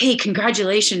says, hey,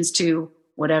 congratulations to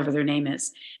whatever their name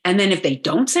is. And then if they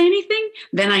don't say anything,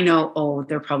 then I know, oh,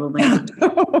 they're probably not.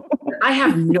 I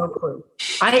have no clue.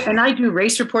 I do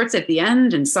race reports at the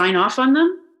end and sign off on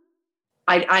them.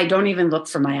 I don't even look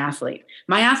for my athlete.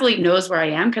 My athlete knows where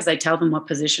I am because I tell them what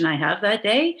position I have that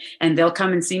day, and they'll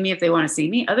come and see me if they want to see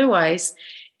me. Otherwise,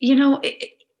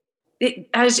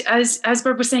 as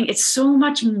Barb was saying, it's so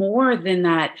much more than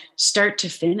that start to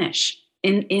finish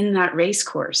in that race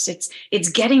course. It's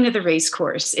getting to the race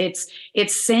course. It's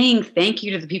saying thank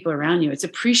you to the people around you. It's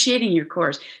appreciating your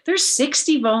course. There's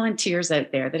 60 volunteers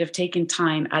out there that have taken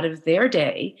time out of their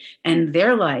day and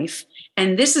their life.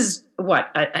 And this is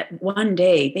one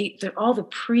day, they're all the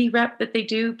pre-rep that they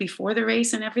do before the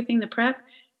race and everything, the prep.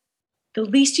 The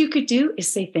least you could do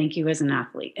is say thank you as an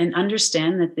athlete and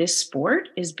understand that this sport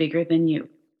is bigger than you.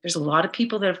 There's a lot of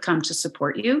people that have come to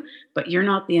support you, but you're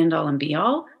not the end all and be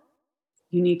all.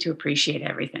 You need to appreciate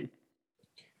everything.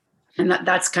 And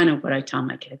that's kind of what I tell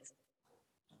my kids.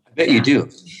 I bet you do.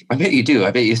 I bet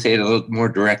you say it a little more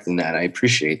direct than that. I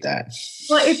appreciate that.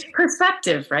 Well, it's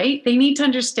perspective, right? They need to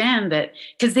understand that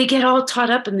because they get all caught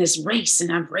up in this race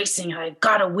and I'm racing. I've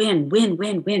got to win,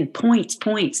 points.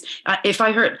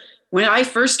 When I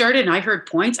first started and I heard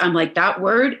points, I'm like, that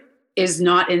word is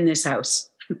not in this house.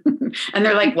 And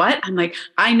they're like, what? I'm like,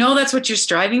 I know that's what you're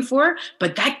striving for,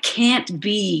 but that can't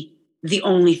be the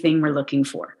only thing we're looking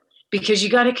for. Because you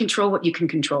got to control what you can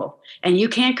control, and you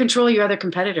can't control your other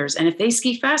competitors. And if they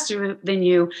ski faster than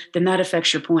you, then that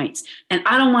affects your points. And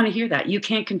I don't want to hear that. You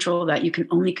can't control that. You can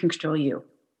only control you.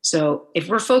 So if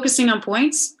we're focusing on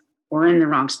points, we're in the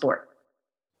wrong sport.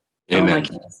 Amen.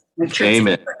 Oh,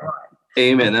 Amen.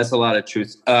 Amen. That's a lot of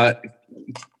truth.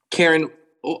 Karen,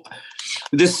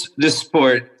 this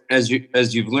sport, as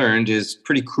you've learned, is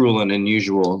pretty cruel and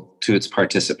unusual to its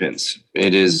participants.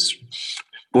 It is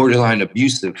borderline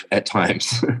abusive at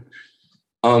times.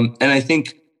 And I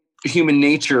think human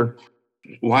nature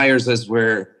wires us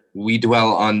where we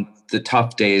dwell on the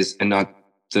tough days and not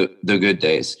the good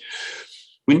days.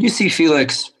 When you see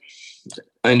Felix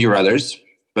and your others,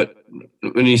 but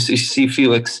when you see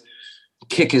Felix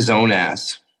kick his own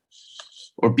ass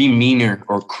or be meaner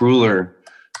or crueler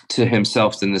to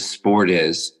himself than the sport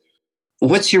is,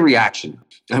 what's your reaction?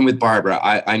 I'm with Barbara.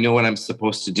 I know what I'm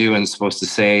supposed to do and supposed to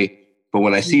say, but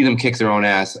when I see them kick their own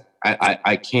ass,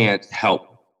 I can't help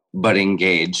but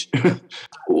engage.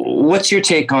 What's your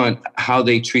take on how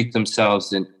they treat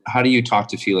themselves, and how do you talk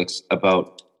to Felix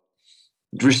about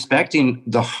respecting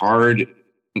the hard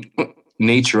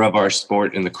nature of our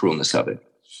sport and the cruelness of it?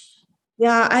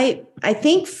 Yeah, I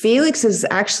think Felix is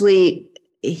actually,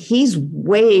 he's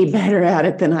way better at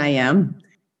it than I am.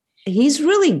 He's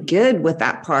really good with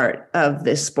that part of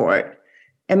this sport.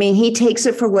 I mean, he takes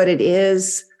it for what it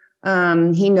is.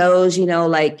 He knows,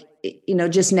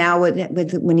 just now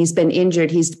when he's been injured,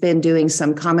 he's been doing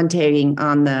some commentating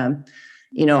on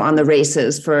the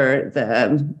races for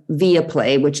the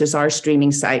Viaplay, which is our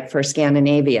streaming site for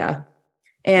Scandinavia.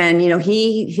 And,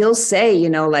 he'll say,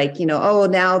 oh,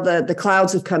 now the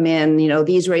clouds have come in,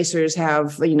 these racers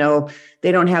have, they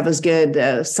don't have as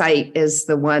good sight as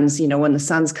the ones, when the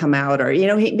sun's come out, or,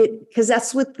 because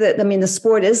that's what the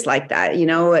sport is like that,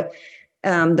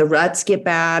 the ruts get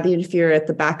bad if you're at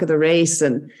the back of the race,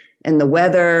 and the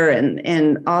weather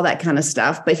and all that kind of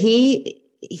stuff. But he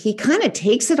kind of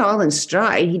takes it all in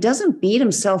stride. He doesn't beat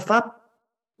himself up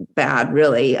bad,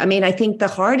 really. I mean, I think the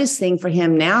hardest thing for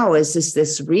him now is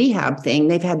this rehab thing.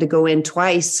 They've had to go in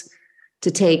twice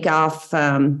to take off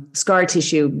scar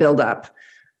tissue buildup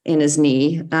in his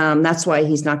knee. That's why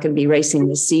he's not going to be racing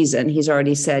this season. He's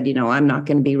already said, I'm not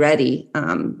going to be ready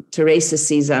to race this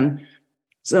season.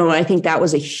 So I think that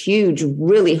was a huge,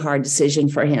 really hard decision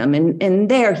for him. And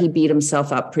there he beat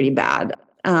himself up pretty bad.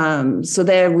 So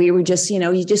there we were just,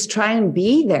 you just try and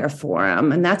be there for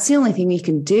him. And that's the only thing you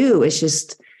can do. It's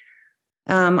just,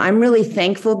 I'm really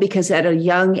thankful because at a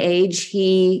young age,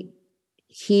 he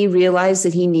realized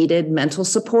that he needed mental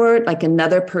support, like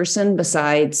another person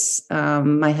besides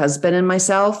my husband and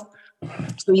myself.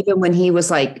 So even when he was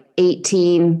like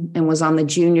 18 and was on the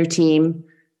junior team,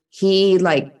 he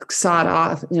sought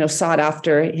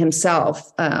after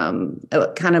himself.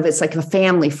 It's like a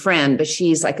family friend, but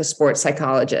she's like a sports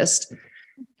psychologist.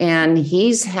 And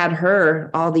he's had her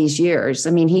all these years.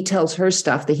 I mean, he tells her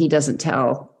stuff that he doesn't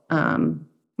tell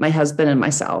my husband and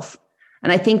myself.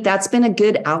 And I think that's been a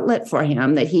good outlet for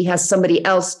him, that he has somebody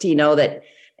else to,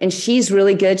 and she's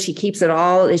really good. She keeps it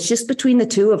all. It's just between the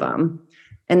two of them.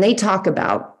 And they talk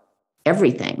about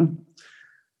everything.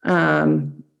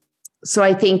 So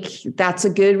I think that's a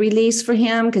good release for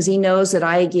him, because he knows that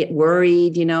I get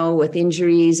worried, with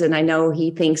injuries. And I know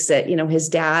he thinks that, his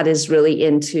dad is really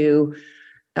into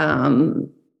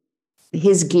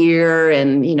his gear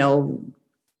and,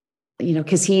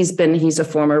 because he's a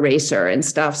former racer and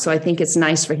stuff. So I think it's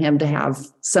nice for him to have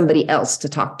somebody else to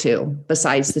talk to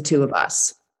besides the two of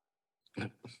us.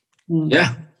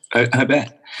 Yeah, I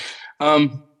bet.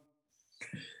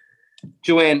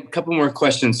 Joanne, a couple more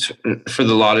questions for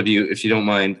the lot of you, if you don't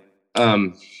mind. I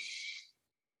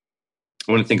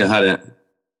want to think of how to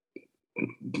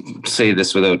say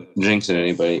this without jinxing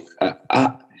anybody.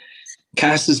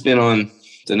 Cass has been on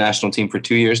the national team for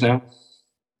 2 years now.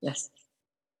 Yes.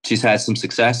 She's had some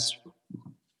success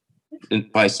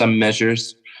by some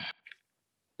measures.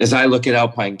 As I look at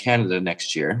Alpine Canada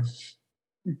next year,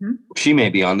 she may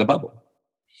be on the bubble.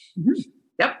 Mm-hmm.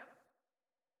 Yep.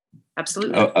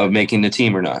 Absolutely. Of making the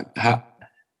team or not. How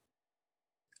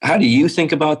do you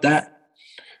think about that?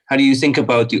 How do you think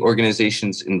about the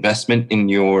organization's investment in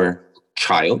your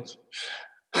child?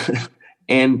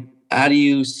 And how do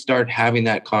you start having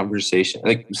that conversation?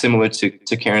 Like similar to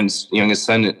Karen's youngest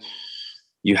son,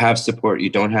 you have support, you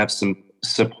don't have some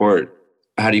support.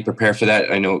 How do you prepare for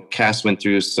that? I know Cass went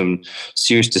through some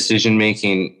serious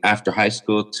decision-making after high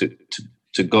school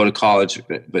to go to college,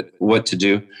 but what to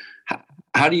do.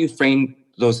 How do you frame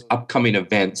those upcoming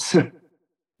events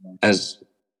as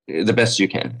the best you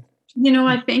can?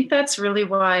 I think that's really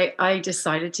why I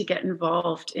decided to get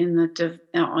involved in the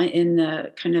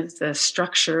kind of the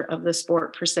structure of the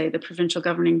sport per se, the provincial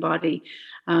governing body.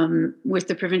 With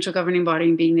the provincial governing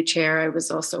body being the chair, I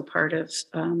was also part of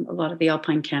a lot of the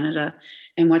Alpine Canada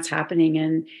and what's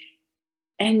happening.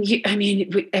 I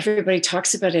mean, everybody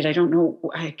talks about it. I don't know.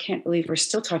 I can't believe we're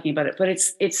still talking about it, but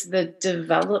it's the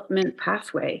development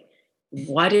pathway.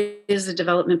 What is the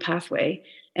development pathway?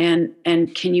 And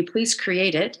can you please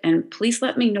create it? And please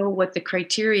let me know what the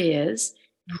criteria is.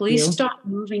 Please stop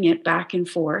moving it back and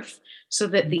forth so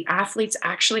that the athletes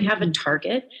actually have a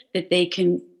target that they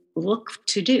can look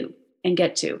to do and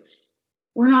get to.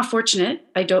 We're not fortunate.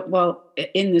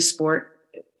 In this sport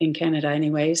in Canada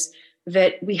anyways,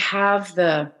 that we have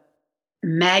the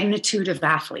magnitude of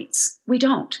athletes. We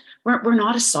don't. We're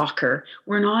not a soccer.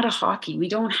 We're not a hockey. We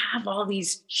don't have all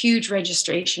these huge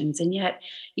registrations. And yet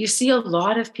you see a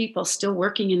lot of people still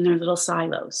working in their little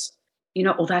silos.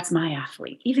 Oh, that's my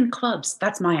athlete. Even clubs,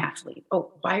 that's my athlete.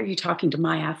 Oh, why are you talking to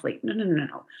my athlete?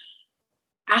 No.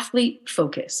 Athlete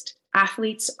focused.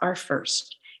 Athletes are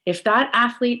first. If that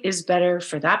athlete is better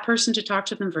for that person to talk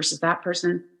to them versus that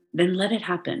person, then let it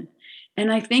happen.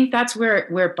 And I think that's where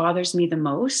it bothers me the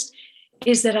most,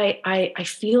 is that I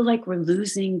feel like we're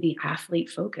losing the athlete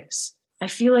focus. I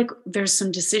feel like there's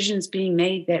some decisions being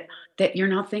made that you're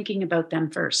not thinking about them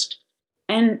first.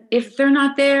 And if they're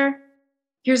not there,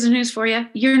 here's the news for you,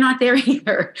 you're not there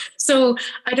either. So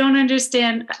I don't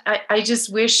understand. I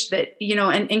just wish that,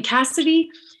 and Cassidy,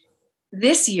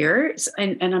 this year,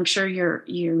 and I'm sure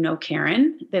you know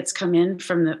Karen, that's come in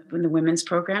from the women's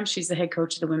program. She's the head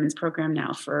coach of the women's program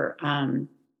now for Karen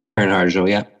Harjo,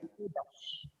 yeah.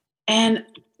 And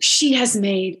she has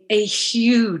made a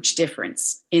huge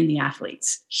difference in the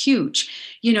athletes. Huge.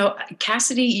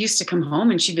 Cassidy used to come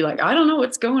home and she'd be like, I don't know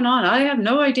what's going on. I have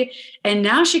no idea. And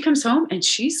now she comes home and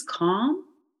she's calm.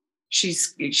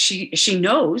 She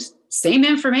knows same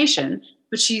information,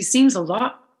 but she seems a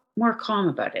lot more calm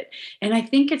about it. And I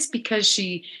think it's because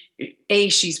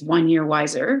she's 1 year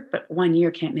wiser, but 1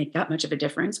 year can't make that much of a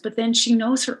difference. But then she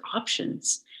knows her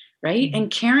options, right? Mm-hmm.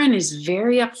 And Karen is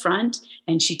very upfront,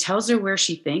 and she tells her where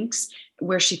she thinks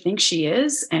she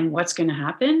is and what's going to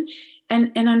happen.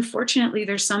 And unfortunately,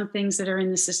 there's some things that are in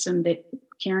the system that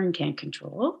Karen can't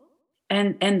control.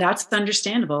 And that's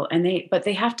understandable. But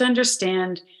they have to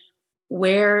understand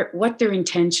what their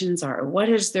intentions are, what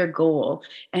is their goal,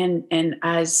 and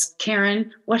as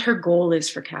Karen, what her goal is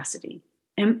for Cassidy.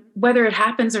 And whether it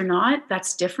happens or not,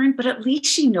 that's different, but at least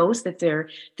she knows that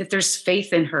there's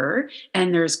faith in her,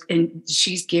 and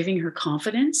she's giving her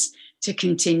confidence to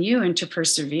continue and to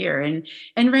persevere.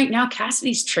 And right now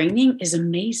Cassidy's training is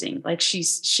amazing. Like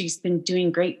she's been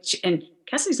doing great, and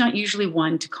Cassidy's not usually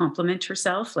one to compliment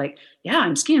herself, like, yeah,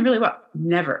 I'm skiing really well.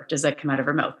 Never does that come out of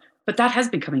her mouth. But that has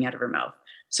been coming out of her mouth.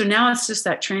 So now it's just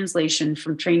that translation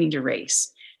from training to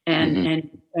race, and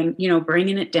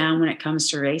bringing it down when it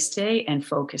comes to race day and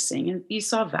focusing. And you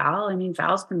saw Val. I mean,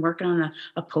 Val's been working on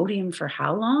a podium for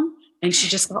how long? And she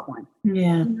just got one.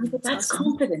 Yeah, that's awesome.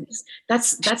 Confidence.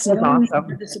 That's awesome.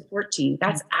 For the support team.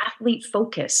 That's athlete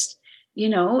focused.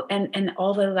 And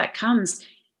all that comes.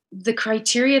 The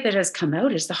criteria that has come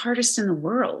out is the hardest in the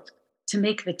world to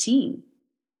make the team.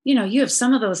 You have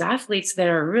some of those athletes that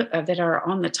are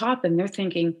on the top, and they're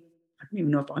thinking, I don't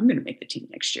even know if I'm going to make the team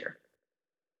next year.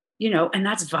 And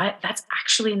that's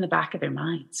actually in the back of their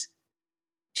minds.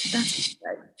 That's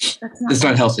it's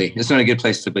not healthy. It's not a good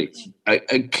place to be.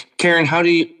 Karen, how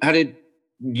did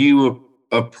you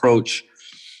approach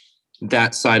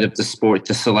that side of the sport,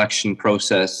 the selection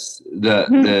process,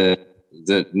 the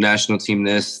national team,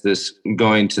 this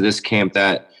going to this camp,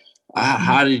 that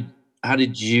how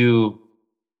did you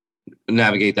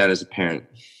navigate that as a parent?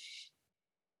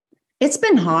 It's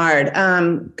been hard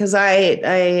because I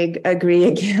agree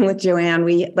again with Joanne.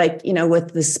 We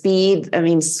with the speed. I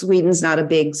mean, Sweden's not a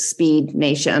big speed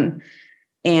nation,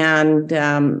 and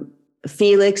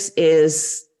Felix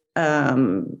is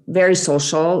very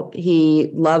social. He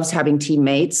loves having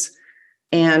teammates.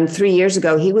 And 3 years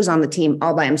ago, he was on the team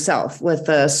all by himself with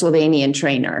a Slovenian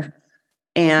trainer,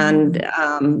 and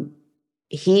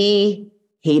he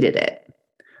hated it.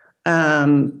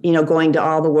 Going to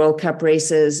all the World Cup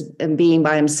races and being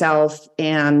by himself.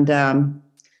 And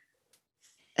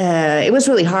it was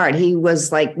really hard. He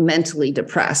was like mentally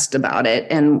depressed about it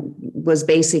and was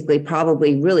basically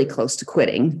probably really close to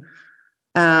quitting.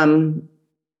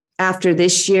 After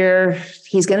this year,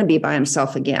 he's going to be by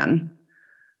himself again.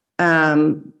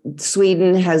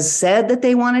 Sweden has said that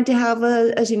they wanted to have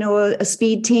a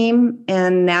speed team,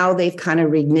 and now they've kind of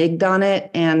reneged on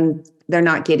it, and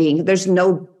there's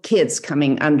no kids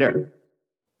coming under.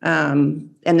 And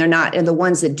the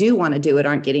ones that do want to do it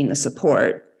aren't getting the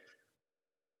support.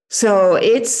 So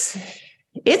it's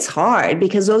hard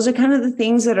because those are kind of the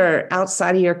things that are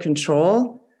outside of your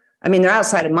control. I mean, they're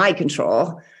outside of my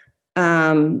control.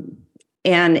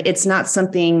 And it's not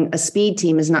something, a speed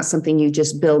team is not something you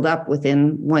just build up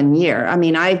within 1 year. I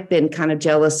mean, I've been kind of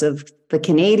jealous of the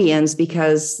Canadians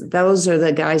because those are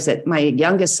the guys that my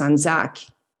youngest son, Zach,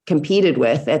 competed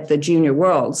with at the Junior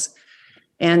Worlds.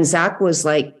 And Zach was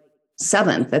like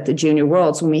 7th at the Junior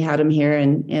Worlds when we had him here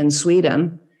in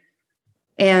Sweden.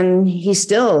 And he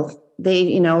still,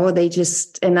 they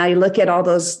just, and I look at all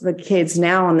the kids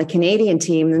now on the Canadian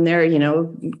team, and they're,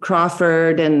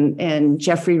 Crawford and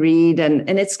Jeffrey Reed. And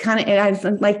it's kind of,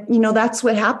 I'm like, that's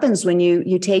what happens when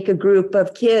you take a group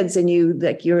of kids and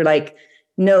you're like,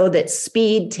 know that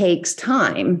speed takes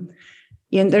time.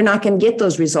 They're not going to get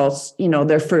those results,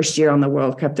 their first year on the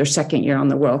World Cup, their second year on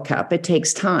the World Cup. It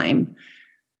takes time.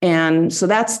 And so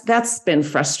that's been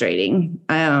frustrating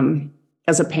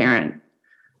as a parent.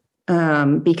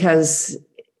 Because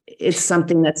it's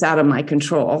something that's out of my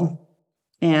control.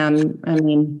 And I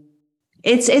mean,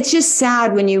 it's just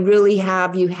sad when you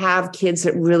have kids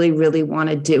that really, really want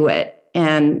to do it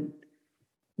and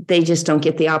they just don't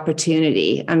get the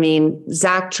opportunity. I mean,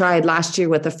 Zach tried last year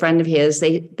with a friend of his.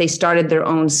 They started their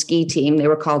own ski team. They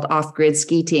were called Off-Grid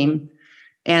Ski Team.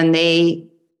 And they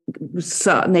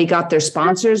got their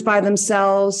sponsors by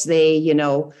themselves. They,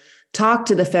 talked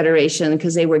to the federation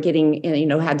because they were getting,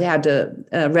 had to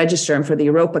register them for the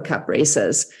Europa Cup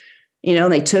races.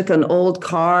 They took an old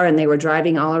car and they were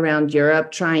driving all around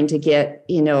Europe trying to get,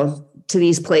 to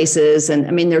these places. And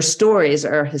I mean, their stories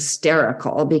are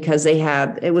hysterical because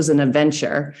it was an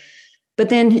adventure. But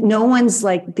then no one's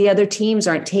like, the other teams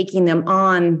aren't taking them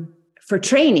on for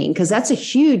training because that's a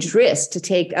huge risk to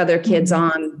take other kids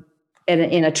on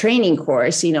in a training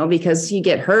course, because you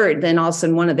get hurt, then all of a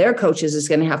sudden one of their coaches is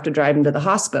going to have to drive them to the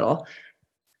hospital.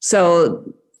 So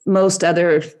most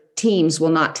other teams will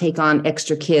not take on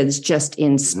extra kids just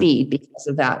in speed because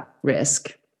of that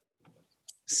risk.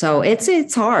 So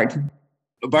it's hard.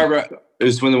 Barbara, it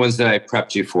was one of the ones that I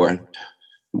prepped you for.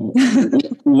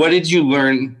 What did you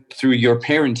learn through your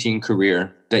parenting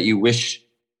career that you wish,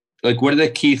 what are the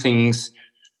key things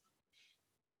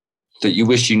that you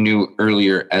wish you knew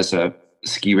earlier as a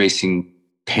ski racing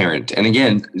parent? And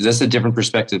again, that's a different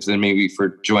perspective than maybe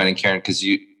for Joanne and Karen, because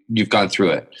you've gone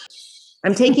through it.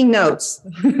 I'm taking notes.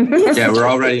 Yeah, we're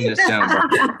all writing this down.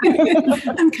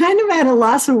 I'm kind of at a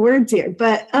loss of words here,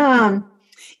 but I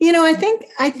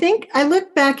think I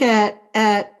look back at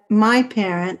my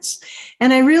parents,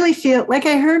 and I really feel like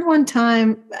I heard one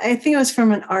time, I think it was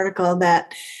from an article,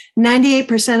 that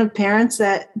 98% of parents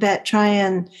that try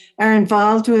and are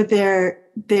involved with their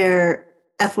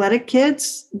athletic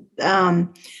kids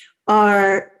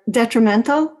are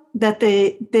detrimental, that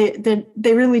they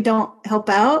really don't help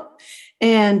out,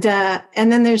 and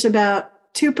then there's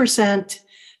about 2%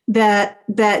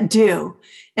 that do.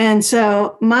 And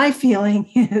so my feeling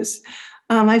is,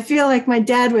 I feel like my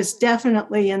dad was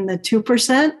definitely in the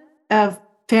 2% of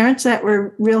parents that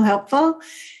were real helpful.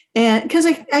 And because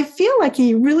I feel like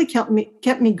he really kept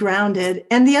me grounded.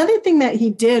 And the other thing that he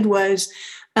did was,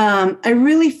 I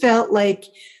really felt like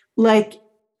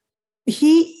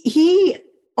he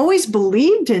always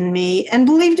believed in me and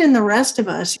believed in the rest of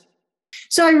us.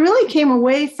 So I really came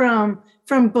away from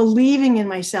believing in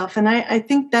myself. And I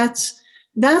think that's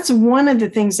one of the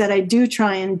things that I do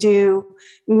try and do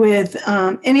with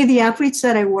any of the athletes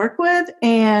that I work with,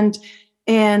 and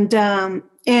with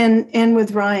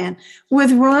Ryan.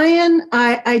 With Ryan,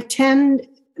 I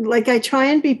try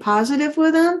and be positive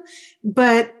with him,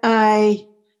 but I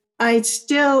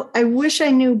wish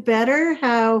I knew better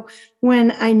how,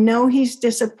 when I know he's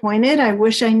disappointed, I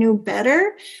wish I knew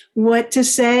better what to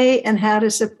say and how to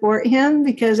support him,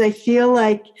 because I feel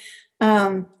like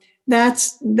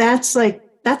that's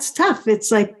tough.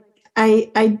 It's like,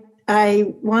 I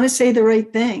want to say the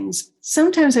right things.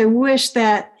 Sometimes I wish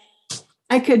that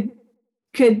I could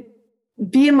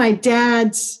be in my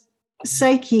dad's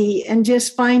psyche and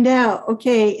just find out,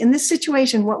 okay, in this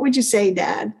situation, what would you say,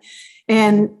 Dad?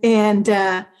 And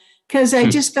because I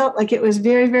just felt like it was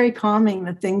very, very calming,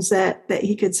 the things that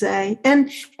he could say, and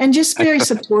just very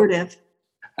supportive.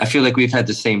 I feel like we've had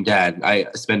the same dad. I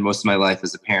spend most of my life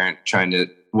as a parent trying to,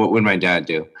 what would my dad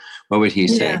do? What would he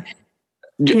say?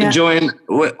 Yeah. Joanne,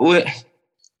 what?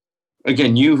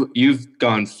 Again, you've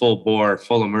gone full bore,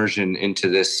 full immersion into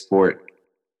this sport.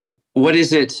 What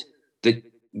is it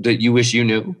that you wish you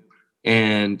knew,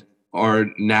 and are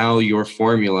now your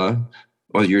formula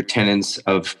or your tenets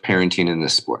of parenting in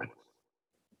this sport?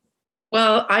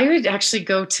 Well, I would actually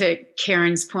go to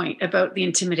Karen's point about the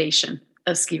intimidation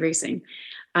of ski racing.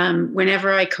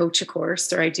 Whenever I coach a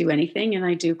course or I do anything, and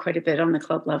I do quite a bit on the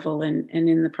club level and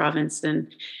in the province, and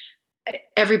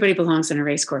everybody belongs in a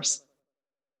race course.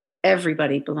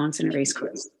 everybody belongs in a race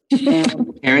course.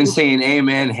 And Karen's saying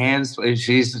amen, hands.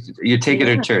 You take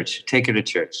her to church. Take her to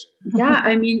church. Yeah,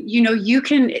 I mean,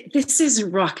 this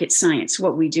isn't rocket science,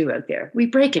 what we do out there. We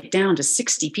break it down to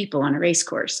 60 people on a race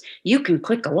course. You can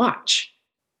click a watch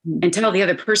and tell the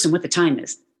other person what the time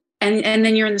is. And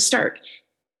then you're in the start.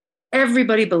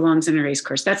 Everybody belongs in a race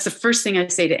course. That's the first thing I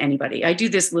say to anybody. I do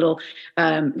this little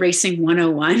racing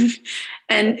 101,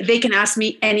 and they can ask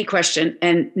me any question,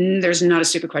 and there's not a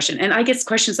stupid question. And I get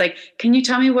questions like, can you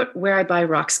tell me where I buy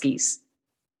rock skis?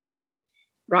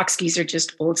 Rock skis are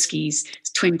just old skis,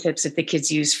 twin tips that the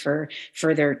kids use for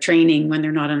their training when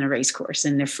they're not on a race course,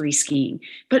 and they're free skiing.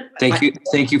 But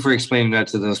thank you for explaining that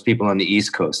to those people on the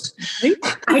East Coast.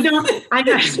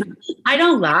 I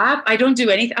don't laugh. I don't do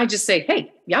anything. I just say,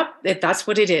 hey, yep, that's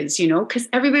what it is, because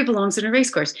everybody belongs in a race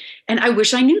course. And I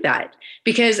wish I knew that,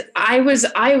 because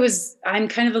I'm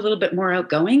kind of a little bit more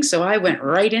outgoing. So I went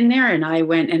right in there and I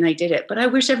went and I did it. But I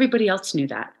wish everybody else knew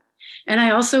that. And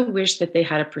I also wish that they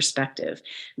had a perspective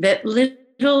that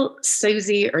little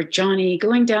Susie or Johnny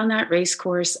going down that race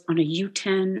course on a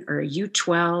U10 or a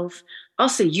U12,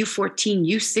 also U14,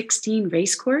 U16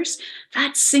 race course,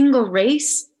 that single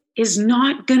race is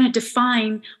not going to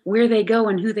define where they go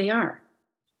and who they are.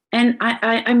 And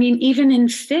I mean, even in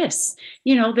FIS,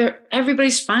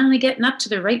 everybody's finally getting up to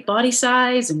the right body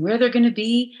size and where they're going to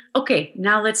be. Okay,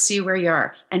 now let's see where you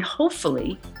are. And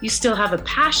hopefully you still have a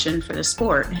passion for the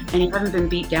sport and you haven't been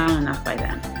beat down enough by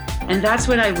them. And that's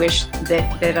what I wish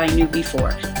that I knew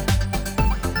before.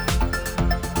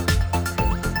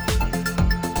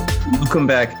 Welcome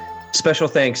back. Special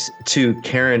thanks to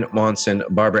Karen Monsén,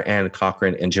 Barbara Ann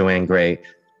Cochran, and Joanne Gray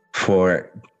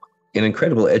for an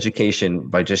incredible education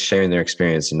by just sharing their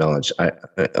experience and knowledge. I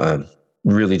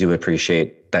really do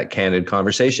appreciate that candid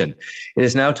conversation. It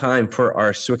is now time for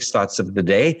our SWIX Thoughts of the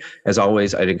Day. As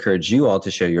always, I'd encourage you all to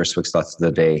share your SWIX Thoughts of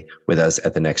the Day with us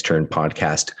at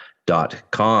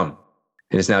thenextturnpodcast.com.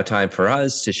 It is now time for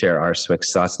us to share our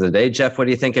SWIX Thoughts of the Day. Jeff, what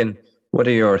are you thinking? What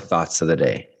are your thoughts of the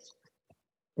day?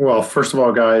 Well, first of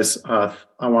all, guys, I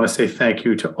want to say thank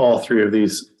you to all three of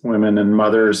these women and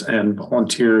mothers and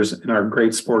volunteers in our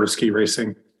great sport of ski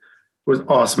racing. It was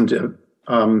awesome to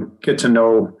get to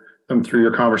know them through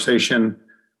your conversation.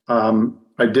 I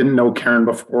didn't know Karen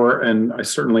before, and I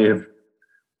certainly have,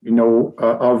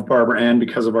 of Barbara Ann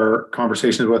because of our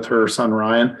conversations with her son,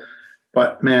 Ryan.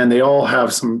 But man, they all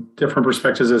have some different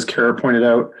perspectives, as Kara pointed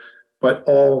out, but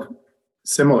all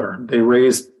similar. They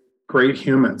raised great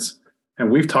humans. And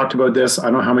we've talked about this, I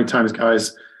don't know how many times,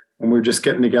 guys, when we're just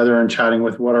getting together and chatting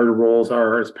with what our roles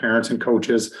are as parents and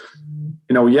coaches.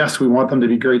 Yes, we want them to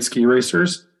be great ski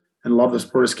racers and love the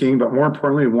sport of skiing, but more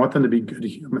importantly, we want them to be good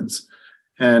humans.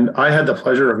 And I had the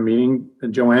pleasure of meeting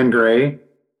Joanne Gray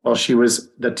while she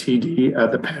was the TD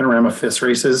at the Panorama FIS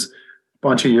races a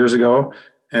bunch of years ago.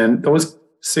 And those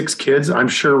 6 kids, I'm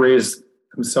sure, raised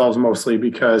themselves mostly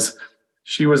because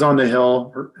she was on the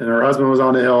hill and her husband was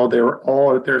on the hill. They were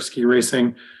all out there ski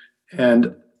racing,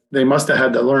 and they must have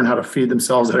had to learn how to feed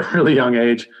themselves at a really young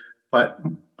age. But,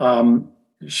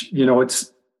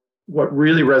 it's what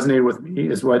really resonated with me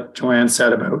is what Joanne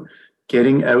said about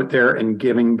getting out there and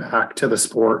giving back to the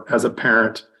sport as a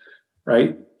parent,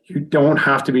 right? You don't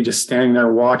have to be just standing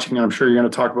there watching. I'm sure you're going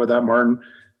to talk about that, Martin,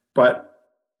 but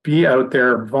be out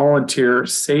there, volunteer,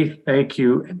 say thank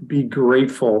you, and be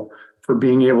grateful for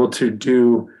being able to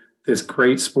do this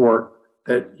great sport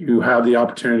that you have the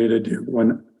opportunity to do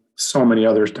when so many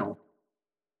others don't.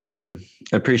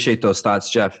 I appreciate those thoughts,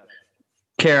 Jeff.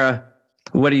 Cara,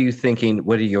 what are you thinking?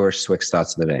 What are your SWIX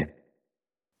thoughts of the day?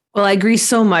 Well, I agree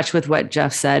so much with what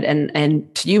Jeff said.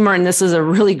 And to you, Martin, this is a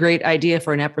really great idea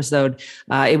for an episode.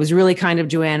 It was really kind of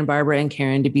Joanne, Barbara, and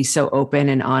Karen to be so open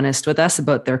and honest with us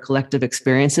about their collective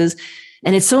experiences.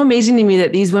 And it's so amazing to me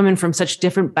that these women from such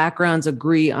different backgrounds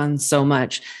agree on so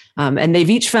much. And they've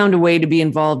each found a way to be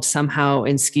involved somehow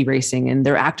in ski racing. And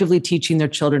they're actively teaching their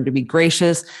children to be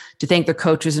gracious, to thank their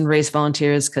coaches and race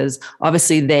volunteers, because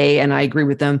obviously they, and I agree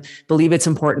with them, believe it's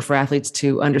important for athletes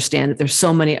to understand that there's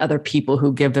so many other people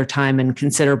who give their time and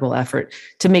considerable effort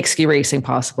to make ski racing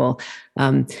possible.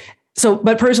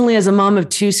 But personally, as a mom of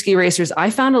 2 ski racers, I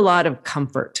found a lot of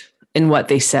comfort in what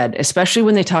they said, especially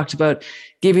when they talked about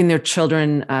giving their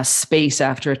children space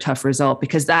after a tough result,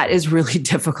 because that is really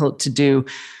difficult to do.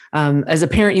 As a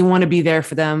parent, you want to be there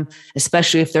for them,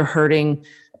 especially if they're hurting.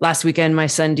 last weekend, my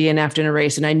son DNF'd in a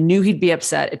race, and I knew he'd be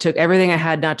upset. It took everything I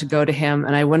had not to go to him.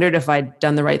 And I wondered if I'd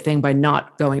done the right thing by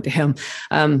not going to him.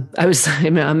 I was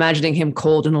imagining him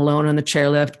cold and alone on the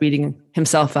chairlift, beating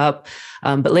himself up.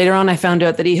 But later on, I found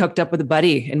out that he hooked up with a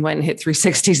buddy and went and hit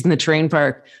 360s in the terrain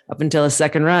park up until his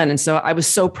second run. And so I was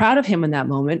so proud of him in that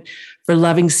moment for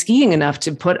loving skiing enough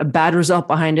to put a bad result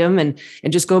behind him and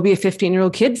just go be a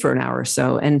 15-year-old kid for an hour or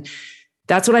so. And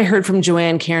that's what I heard from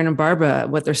Joanne, Karen, and Barbara,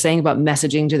 what they're saying about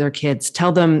messaging to their kids.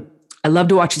 Tell them, I love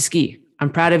to watch you ski. I'm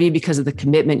proud of you because of the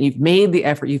commitment you've made, the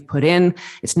effort you've put in.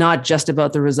 It's not just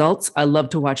about the results. I love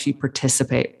to watch you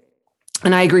participate.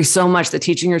 And I agree so much that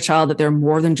teaching your child that they're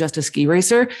more than just a ski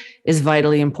racer is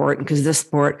vitally important, because this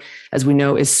sport, as we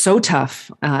know, is so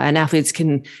tough, and athletes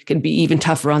can be even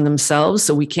tougher on themselves.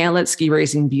 So we can't let ski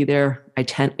racing be their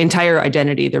entire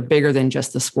identity. They're bigger than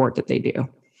just the sport that they do.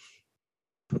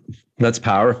 That's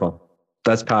powerful.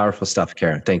 That's powerful stuff,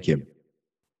 Karen. Thank you.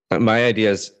 My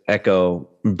ideas echo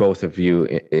both of you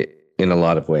in a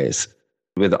lot of ways.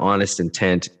 With honest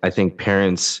intent, I think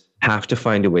parents have to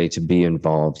find a way to be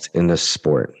involved in this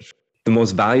sport. The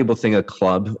most valuable thing a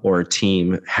club or a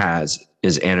team has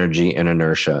is energy and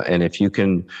inertia. And if you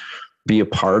can be a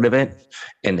part of it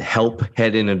and help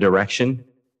head in a direction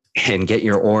and get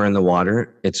your oar in the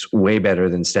water, it's way better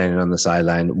than standing on the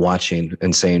sideline watching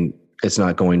and saying, it's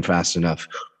not going fast enough,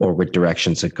 or what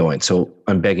direction's it going. So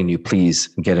I'm begging you, please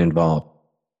get involved.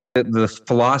 The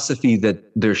philosophy that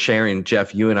they're sharing,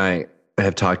 Jeff, you and I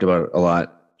have talked about a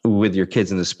lot with your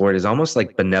kids in the sport, is almost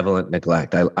like benevolent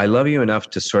neglect. I love you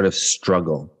enough to sort of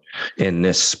struggle in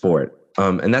this sport.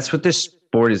 And that's what this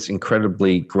sport is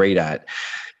incredibly great at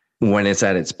when it's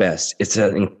at its best. It's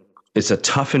a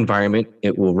tough environment.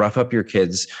 It will rough up your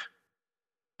kids,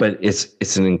 but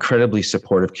it's an incredibly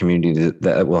supportive community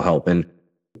that will help. And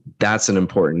that's an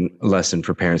important lesson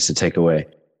for parents to take away.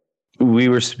 We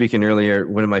were speaking earlier,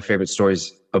 one of my favorite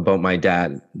stories about my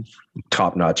dad,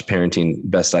 top-notch parenting,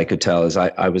 best I could tell, is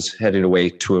I was headed away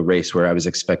to a race where I was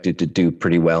expected to do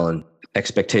pretty well, and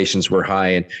expectations were high.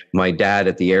 And my dad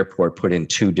at the airport put in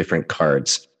 2 different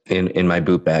cards in my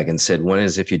boot bag and said, one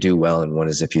is if you do well and one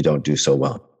is if you don't do so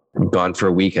well. I'm gone for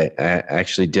a week. I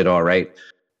actually did all right.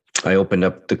 I opened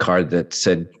up the card that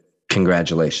said,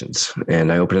 congratulations.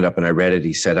 And I opened it up and I read it.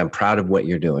 He said, I'm proud of what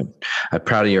you're doing. I'm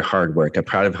proud of your hard work. I'm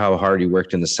proud of how hard you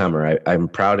worked in the summer. I'm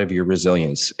proud of your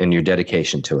resilience and your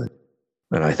dedication to it.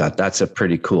 And I thought, that's a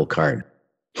pretty cool card.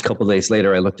 A couple of days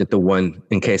later, I looked at the one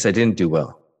in case I didn't do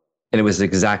well. And it was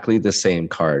exactly the same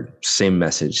card, same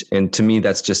message. And to me,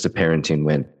 that's just a parenting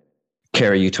win.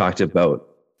 Cara, you talked about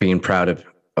being proud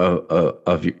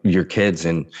of your kids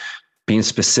and being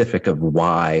specific of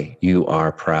why you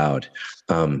are proud.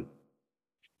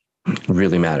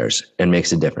 Really matters and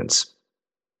makes a difference.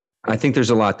 I think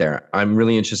there's a lot there. I'm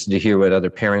really interested to hear what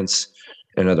other parents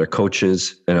and other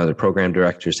coaches and other program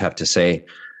directors have to say.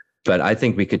 But I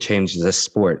think we could change this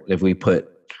sport if we put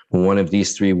one of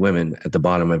these 3 women at the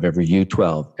bottom of every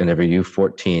U12 and every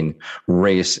U14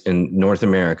 race in North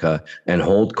America and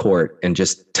hold court and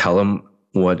just tell them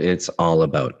what it's all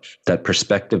about. That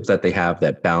perspective that they have,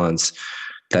 that balance,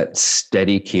 that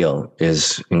steady keel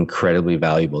is incredibly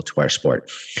valuable to our sport.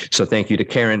 So thank you to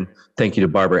Karen. Thank you to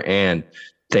Barbara Ann.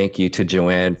 Thank you to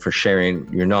Joanne for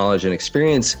sharing your knowledge and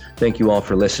experience. Thank you all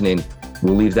for listening.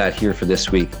 We'll leave that here for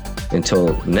this week.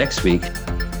 Until next week,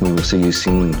 we will see you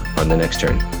soon on the next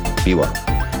turn. Be well.